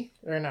 60?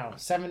 Or no,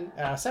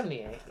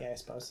 78, yeah, I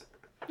suppose.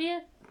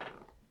 Yeah.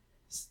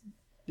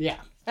 Yeah.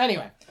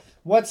 Anyway,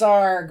 what's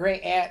our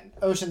great Aunt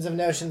Oceans of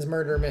Notions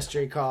murder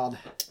mystery called?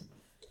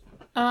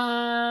 If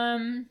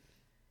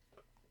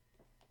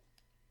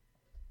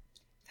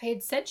I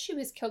had said she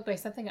was killed by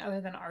something other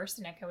than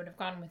arsenic, I would have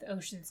gone with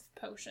Oceans of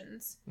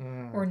Potions.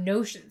 Or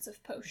Notions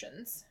of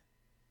Potions.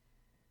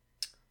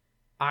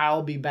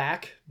 I'll Be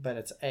Back, but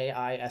it's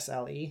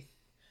AISLE.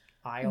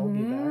 I'll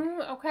be back.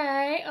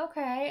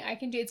 Okay. I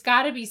can do. It's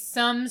got to be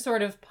some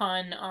sort of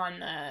pun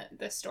on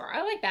the store.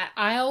 I like that.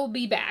 I'll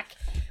be back.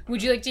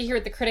 Would you like to hear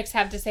what the critics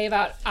have to say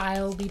about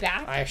I'll Be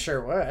Back? I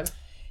sure would.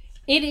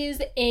 It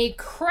is a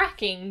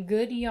cracking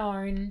good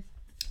yarn.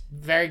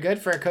 Very good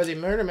for a cozy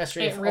murder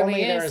mystery. It If really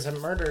only is. there was a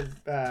murder,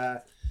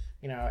 and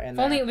If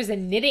only it was a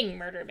knitting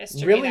murder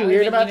mystery. Really that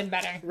weird would about even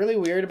better. Really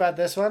weird about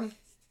this one.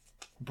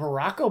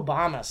 Barack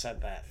Obama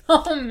said that.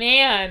 Oh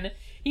man.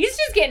 He's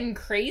just getting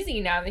crazy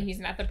now that he's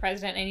not the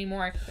president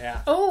anymore.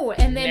 Yeah. Oh,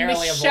 and then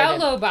Narrowly Michelle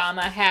avoided.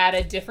 Obama had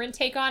a different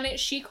take on it.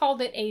 She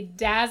called it a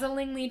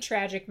dazzlingly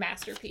tragic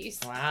masterpiece.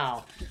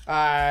 Wow.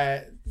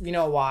 You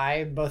know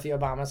why both the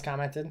Obamas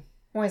commented?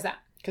 What is that?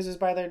 Because it was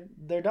by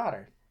their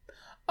daughter.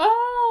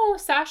 Oh,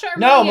 Sasha or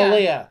No, Malia?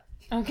 Malia.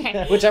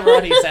 Okay. Whichever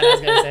one he said, I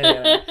was going to say the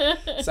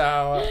other.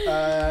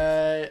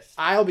 So,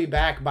 I'll Be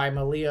Back by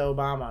Malia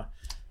Obama.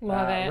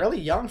 Love it.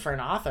 Really young for an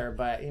author,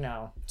 but,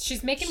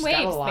 She's making she's waves,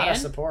 got a lot man. of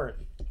support.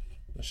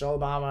 Michelle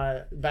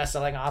Obama,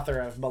 best-selling author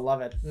of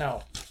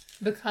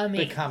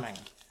Becoming.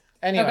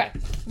 Anyway, Okay.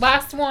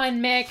 Last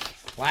one, Mick.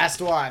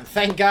 last one.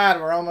 Thank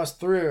God we're almost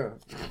through.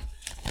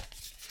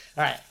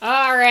 All right.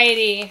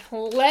 Alrighty.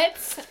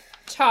 Let's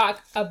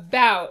talk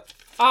about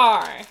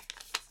our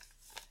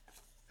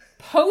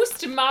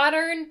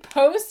postmodern,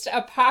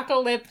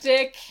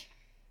 post-apocalyptic...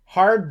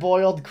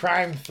 Hard-boiled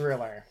crime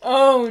thriller.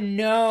 Oh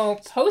no.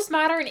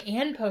 Postmodern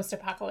and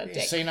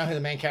post-apocalyptic. So you know who the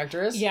main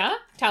character is? Yeah?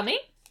 Tell me.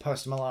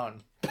 Post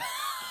Malone.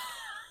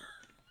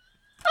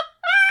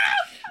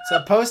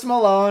 So Post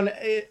Malone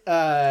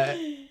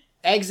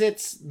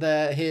exits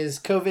his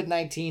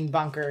COVID-19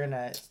 bunker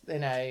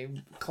in a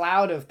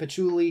cloud of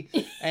patchouli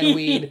and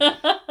weed.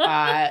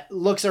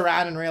 Looks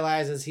around and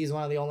realizes he's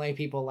one of the only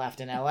people left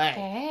in LA.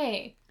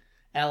 Hey.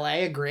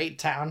 LA, a great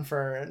town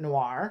for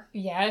noir,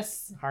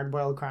 Yes.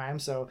 hard-boiled crime.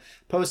 So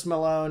Post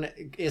Malone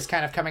is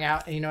kind of coming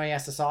out, and he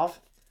has to solve.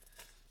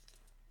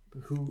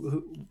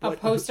 A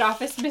post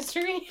office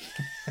mystery?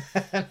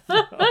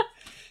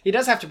 He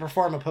does have to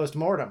perform a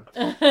post-mortem.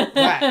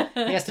 But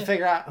he has to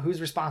figure out who's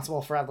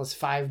responsible for all this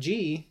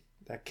 5G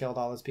that killed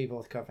all those people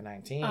with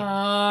COVID-19.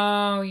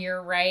 Oh,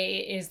 you're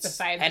right. Is the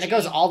 5G. And it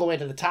goes all the way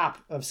to the top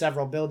of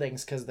several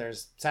buildings because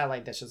there's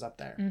satellite dishes up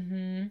there.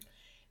 Mm-hmm.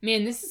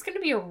 Man, this is going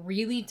to be a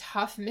really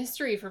tough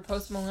mystery for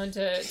Post Malone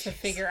to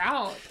figure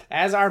out.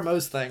 As are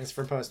most things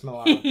for Post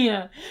Malone.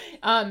 Yeah.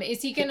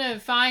 Is he going to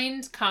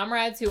find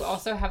comrades who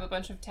also have a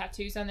bunch of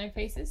tattoos on their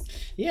faces?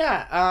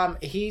 Yeah.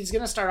 He's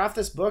going to start off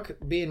this book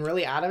being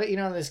really out of it,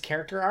 this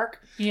character arc.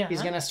 Yeah.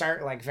 He's going to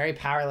start like very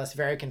powerless,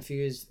 very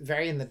confused,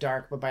 very in the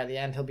dark, but by the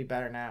end he'll be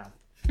better now.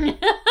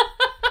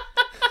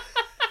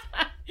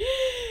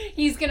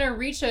 He's going to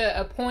reach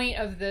a point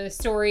of the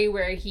story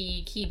where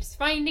he keeps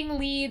finding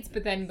leads,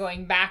 but then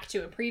going back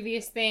to a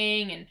previous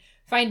thing and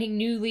finding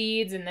new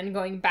leads and then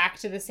going back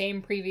to the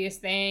same previous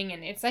thing.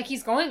 And it's like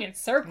he's going in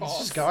circles. He's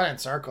just going in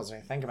circles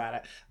when you think about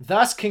it.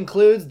 Thus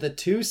concludes the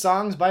 2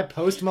 songs by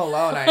Post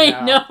Malone,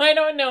 I know. I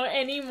don't know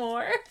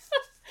anymore.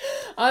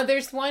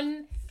 There's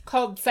one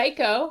called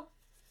Psycho.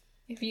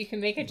 If you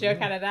can make a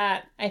joke out of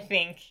that, I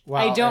think.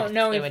 Well, I don't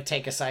know it if would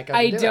take a psycho.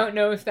 I to do don't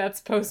know if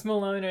that's Post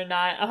Malone or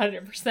not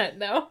 100%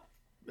 though.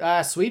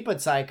 Sweet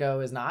But Psycho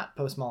is not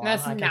Post Malone.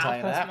 That's I can not tell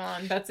you Post that.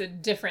 Malone. That's a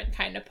different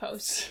kind of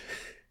post.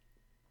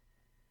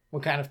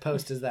 What kind of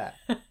post is that?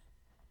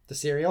 The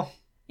cereal?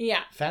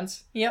 Yeah.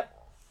 Fence? Yep.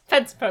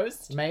 Fence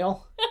post.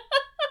 Mail?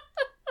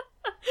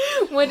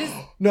 What is...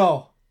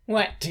 No.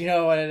 What? Do you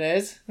know what it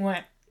is?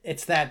 What?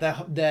 it's that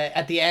the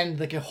at the end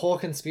the whole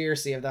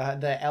conspiracy of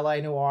the LA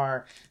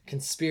Noire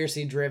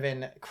conspiracy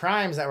driven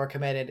crimes that were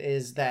committed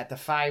is that the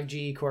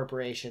 5G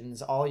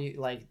corporations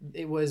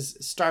it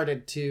was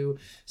started to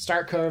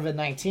start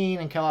COVID-19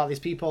 and kill all these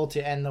people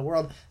to end the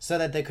world so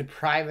that they could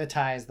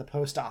privatize the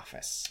post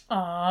office. Oh,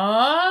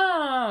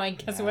 I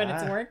guess what,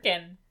 it's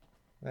working.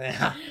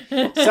 Yeah.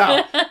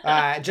 So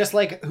just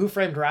like Who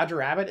Framed Roger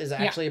Rabbit is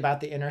actually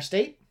about the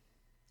interstate.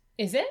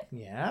 Is it?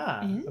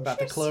 Yeah, about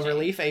the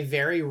Cloverleaf, a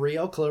very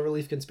real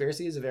Cloverleaf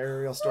conspiracy is a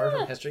very real story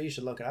from history. You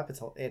should look it up.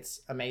 It's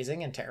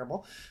amazing and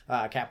terrible.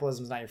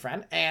 Capitalism's not your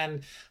friend.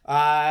 And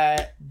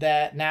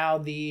that now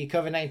the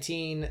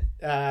COVID-19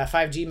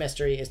 5G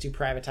mystery is to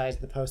privatize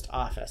the post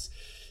office.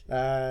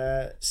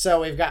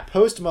 So we've got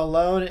Post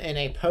Malone in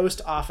a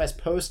post office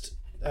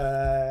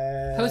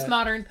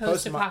postmodern,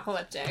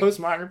 post-apocalyptic.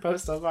 Postmodern,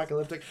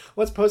 post-apocalyptic.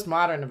 What's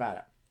postmodern about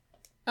it?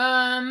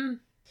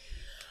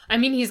 I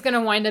mean, he's going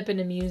to wind up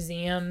in a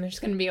museum. There's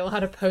going to be a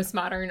lot of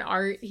postmodern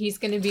art. He's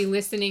going to be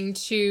listening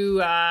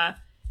to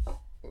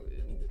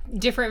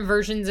different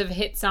versions of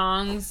hit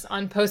songs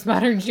on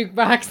Postmodern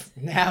Jukebox.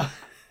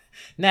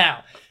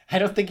 Now, I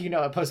don't think you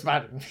know what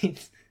postmodern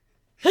means.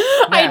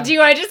 I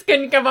do. I just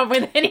couldn't come up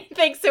with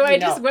anything, so I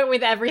just went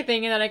with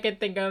everything that I could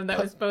think of that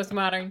was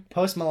postmodern.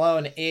 Post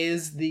Malone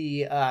is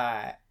the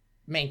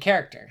main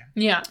character.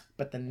 Yeah.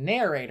 But the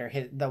narrator,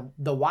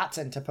 the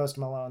Watson to Post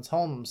Malone's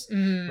Holmes,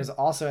 was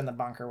also in the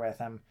bunker with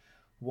him,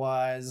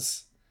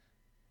 was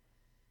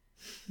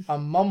a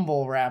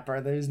mumble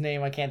rapper whose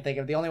name I can't think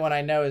of. The only one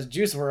I know is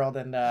Juice WRLD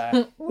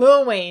and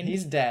Lil Wayne.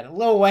 He's dead.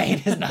 Lil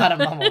Wayne is not a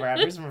mumble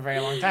rapper. He's from a very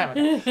long time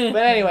ago.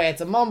 But anyway,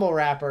 it's a mumble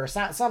rapper,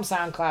 some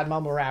SoundCloud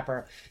mumble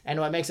rapper. And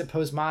what makes it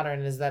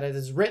postmodern is that it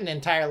is written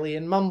entirely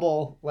in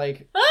mumble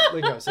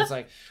lingo. So it's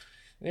like,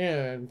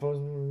 yeah,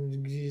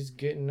 he's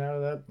getting out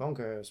of that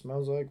bunker.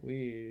 Smells like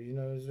weed.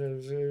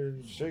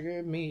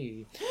 Sugar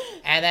me.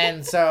 And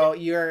then so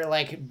you're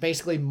like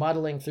basically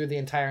muddling through the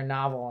entire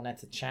novel, and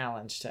it's a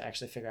challenge to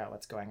actually figure out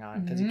what's going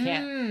on because you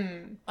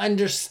can't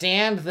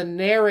understand the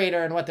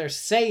narrator and what they're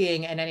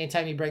saying. And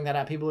anytime you bring that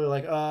up, people are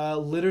like,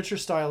 literature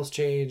styles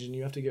change, and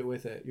you have to get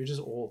with it. You're just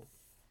old.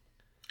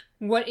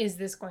 What is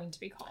this going to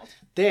be called?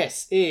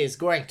 This is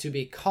going to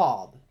be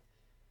called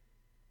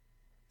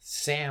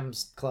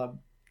Sam's Club.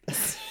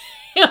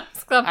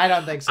 Club. I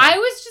don't think so. I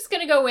was just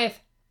gonna go with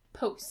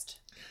Post.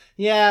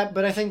 Yeah,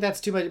 but I think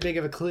that's too big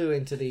of a clue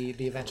into the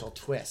eventual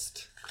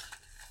twist.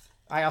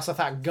 I also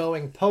thought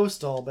going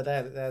postal, but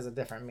that has a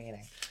different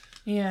meaning.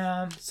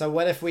 Yeah. So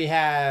what if we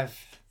have?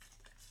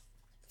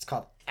 It's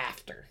called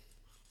After.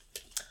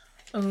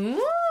 Ooh.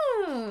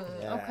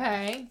 Yeah.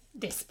 Okay.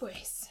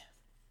 Después.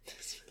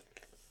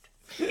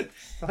 I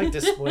like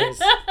después.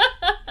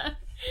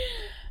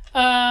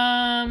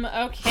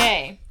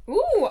 Okay.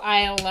 Ooh,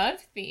 I love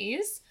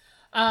these.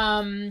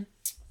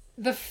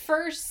 The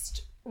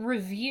first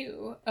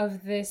review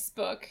of this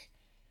book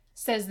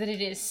says that it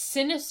is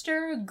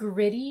sinister,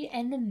 gritty,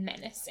 and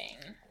menacing.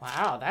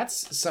 Wow,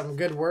 that's some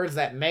good words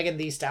that Megan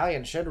Thee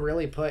Stallion should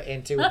really put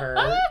into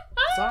her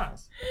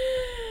songs.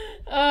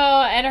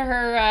 Oh, and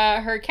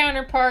her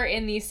counterpart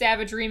in the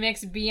Savage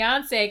remix,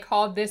 Beyonce,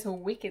 called this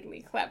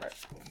wickedly clever.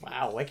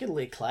 Wow,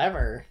 wickedly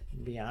clever,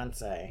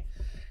 Beyonce.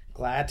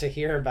 Glad to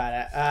hear about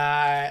it.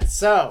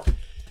 So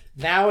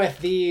now with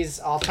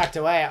these all tucked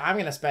away, I'm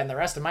going to spend the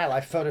rest of my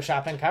life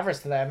photoshopping covers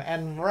to them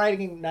and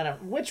writing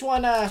which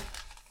one do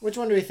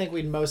we think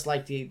we'd most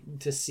like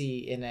to see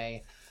in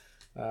a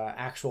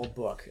actual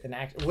book?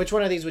 Which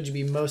one of these would you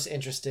be most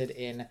interested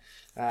in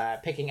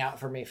picking out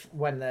for me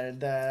when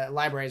the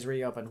libraries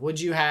reopened? Would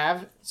you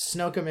have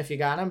Snoke 'Em If You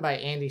Got 'Em by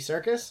Andy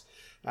Serkis?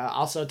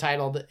 Also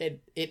titled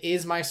It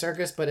Is My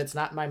Circus, But It's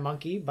Not My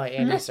Monkey by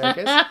Andy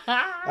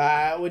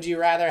Serkis. Would you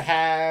rather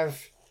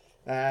have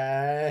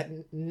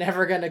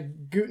Never Gonna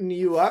Gooten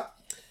You Up,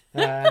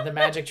 the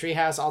Magic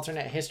Treehouse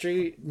alternate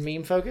history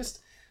meme focused?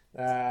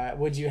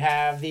 Would you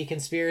have the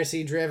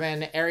conspiracy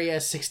driven Area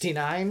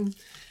 69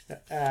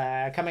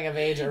 coming of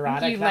age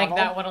erotic novel? You like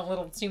that one a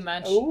little too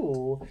much.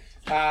 Ooh.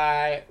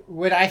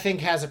 What I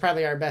think has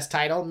probably our best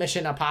title,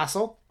 Mission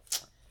Apostle.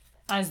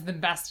 As the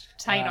best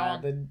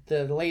title.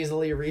 The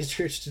lazily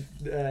researched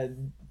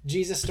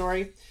Jesus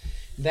story.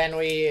 Then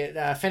we,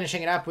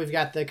 finishing it up, we've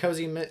got the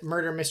cozy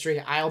murder mystery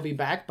I'll Be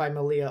Back by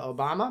Malia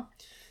Obama.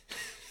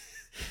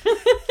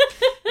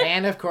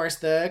 And, of course,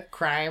 the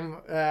crime,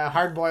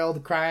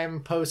 hard-boiled crime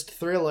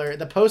post-thriller,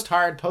 the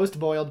post-hard,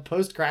 post-boiled,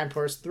 post-crime,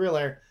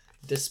 post-thriller,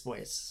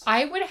 Después.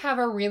 I would have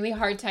a really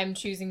hard time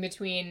choosing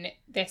between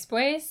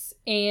Después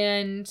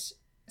and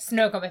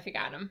Snoke 'Em If You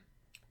Got 'Em.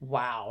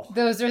 Wow.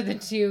 Those are the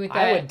two that...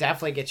 I would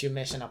definitely get you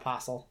Mission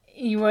Apostle.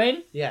 You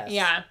would? Yes.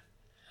 Yeah.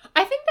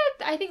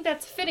 I think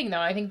that's fitting, though.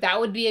 I think that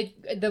would be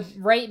the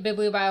right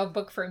bibliobile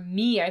book for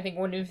me. I think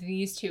one of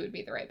these two would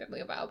be the right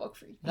bibliobile book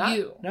for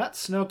you. Not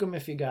Snoke 'Em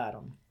If You Got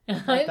 'Em.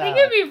 I think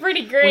it'd be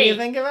pretty great. When you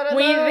think about it,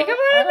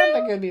 I don't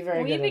think it'd be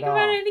very good at all.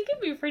 I think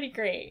it'd be pretty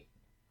great.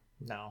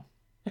 No.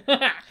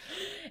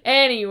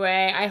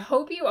 Anyway, I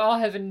hope you all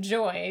have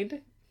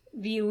enjoyed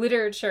the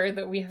literature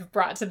that we have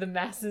brought to the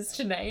masses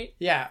tonight.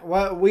 Yeah,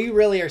 what we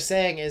really are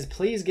saying is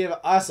please give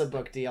us a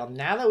book deal.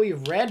 Now that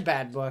we've read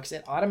bad books,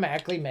 it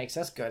automatically makes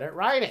us good at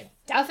writing.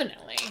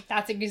 Definitely.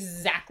 That's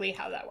exactly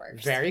how that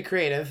works. Very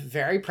creative,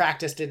 very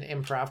practiced in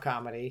improv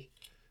comedy,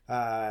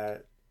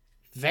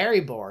 very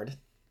bored.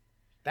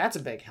 That's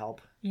a big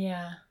help.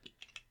 Yeah.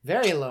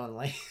 Very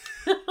lonely.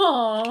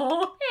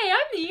 Oh, hey,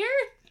 I'm here.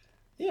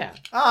 Yeah.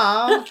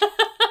 Aw.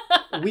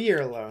 We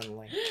are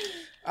lonely.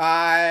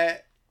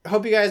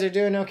 Hope you guys are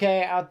doing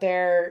okay out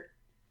there.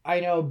 I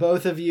know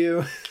both of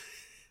you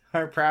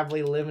are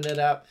probably living it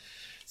up.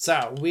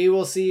 So we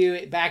will see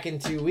you back in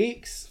 2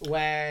 weeks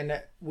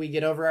when we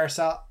get over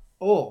ourselves.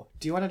 Oh,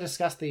 do you want to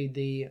discuss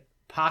the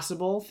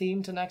possible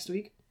theme to next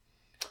week?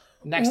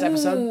 Next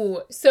episode?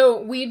 Ooh,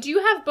 so we do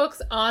have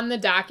books on the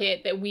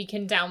docket that we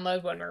can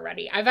download when we're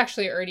ready. I've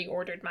actually already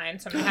ordered mine,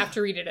 so I'm going to have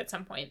to read it at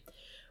some point.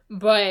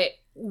 But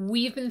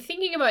we've been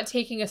thinking about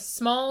taking a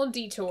small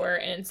detour,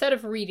 and instead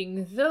of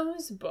reading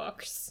those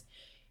books,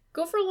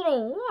 go for a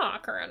little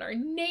walk around our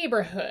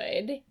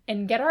neighborhood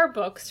and get our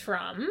books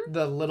from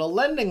the little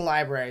lending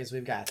libraries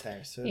we've got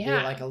there. So it'd be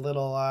like a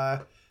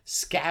little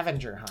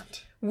scavenger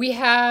hunt. We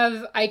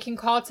have, I can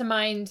call to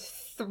mind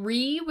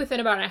 3 within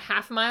about a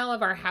half mile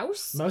of our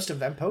house. Most of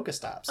them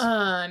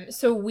Pokestops.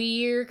 So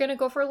we're going to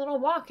go for a little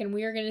walk and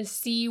we are going to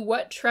see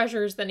what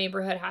treasures the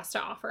neighborhood has to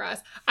offer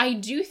us. I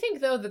do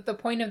think, though, that the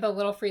point of the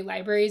little free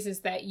libraries is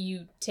that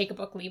you take a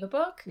book, leave a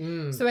book.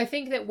 So I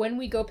think that when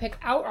we go pick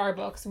out our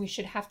books, we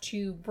should have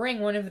to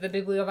bring one of the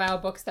Bibliophile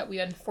books that we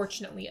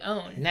unfortunately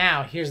own.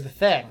 Now, here's the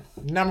thing.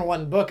 Number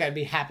 1 book I'd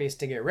be happiest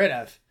to get rid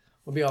of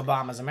will be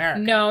Obama's America.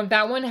 No,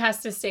 that one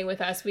has to stay with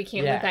us. We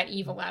can't let that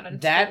evil out into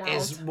the world. That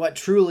is what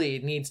truly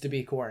needs to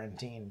be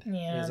quarantined,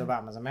 is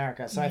Obama's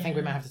America. So I think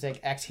we might have to take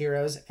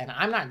X-Heroes, and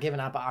I'm not giving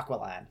up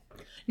Aqualad.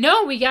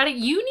 No, we got it.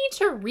 You need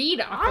to read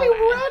Aqualad.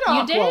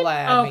 I read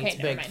Aqualad meets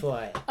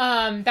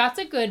Bigfoot. That's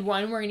a good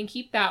one. We're going to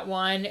keep that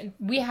one.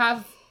 We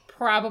have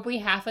probably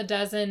half a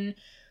dozen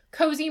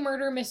cozy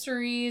murder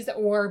mysteries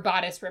or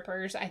bodice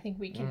rippers. I think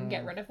we can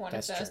get rid of one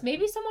of those. True.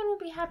 Maybe someone will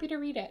be happy to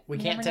read it. We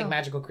can't take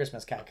Magical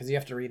Christmas Cat because you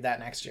have to read that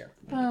next year.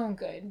 Oh,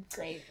 good.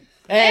 Great.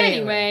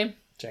 Anyway.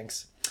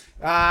 Jinx.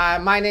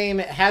 My name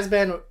has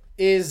been,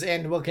 is,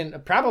 and will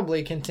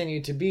probably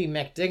continue to be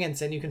Mick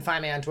Dickinson. You can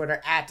find me on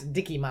Twitter at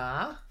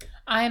DickieMa.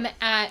 I'm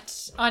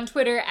on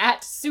Twitter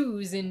at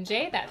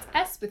SusanJ. That's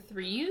S with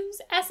 3 U's.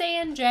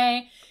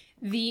 SANJ.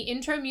 The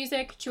intro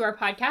music to our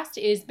podcast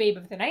is Babe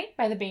of the Night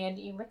by the band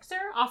Elixir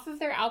off of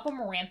their album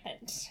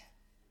Rampant.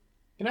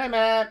 Good night,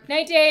 Matt.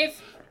 Night,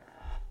 Dave.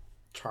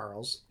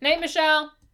 Charles. Night, Michelle.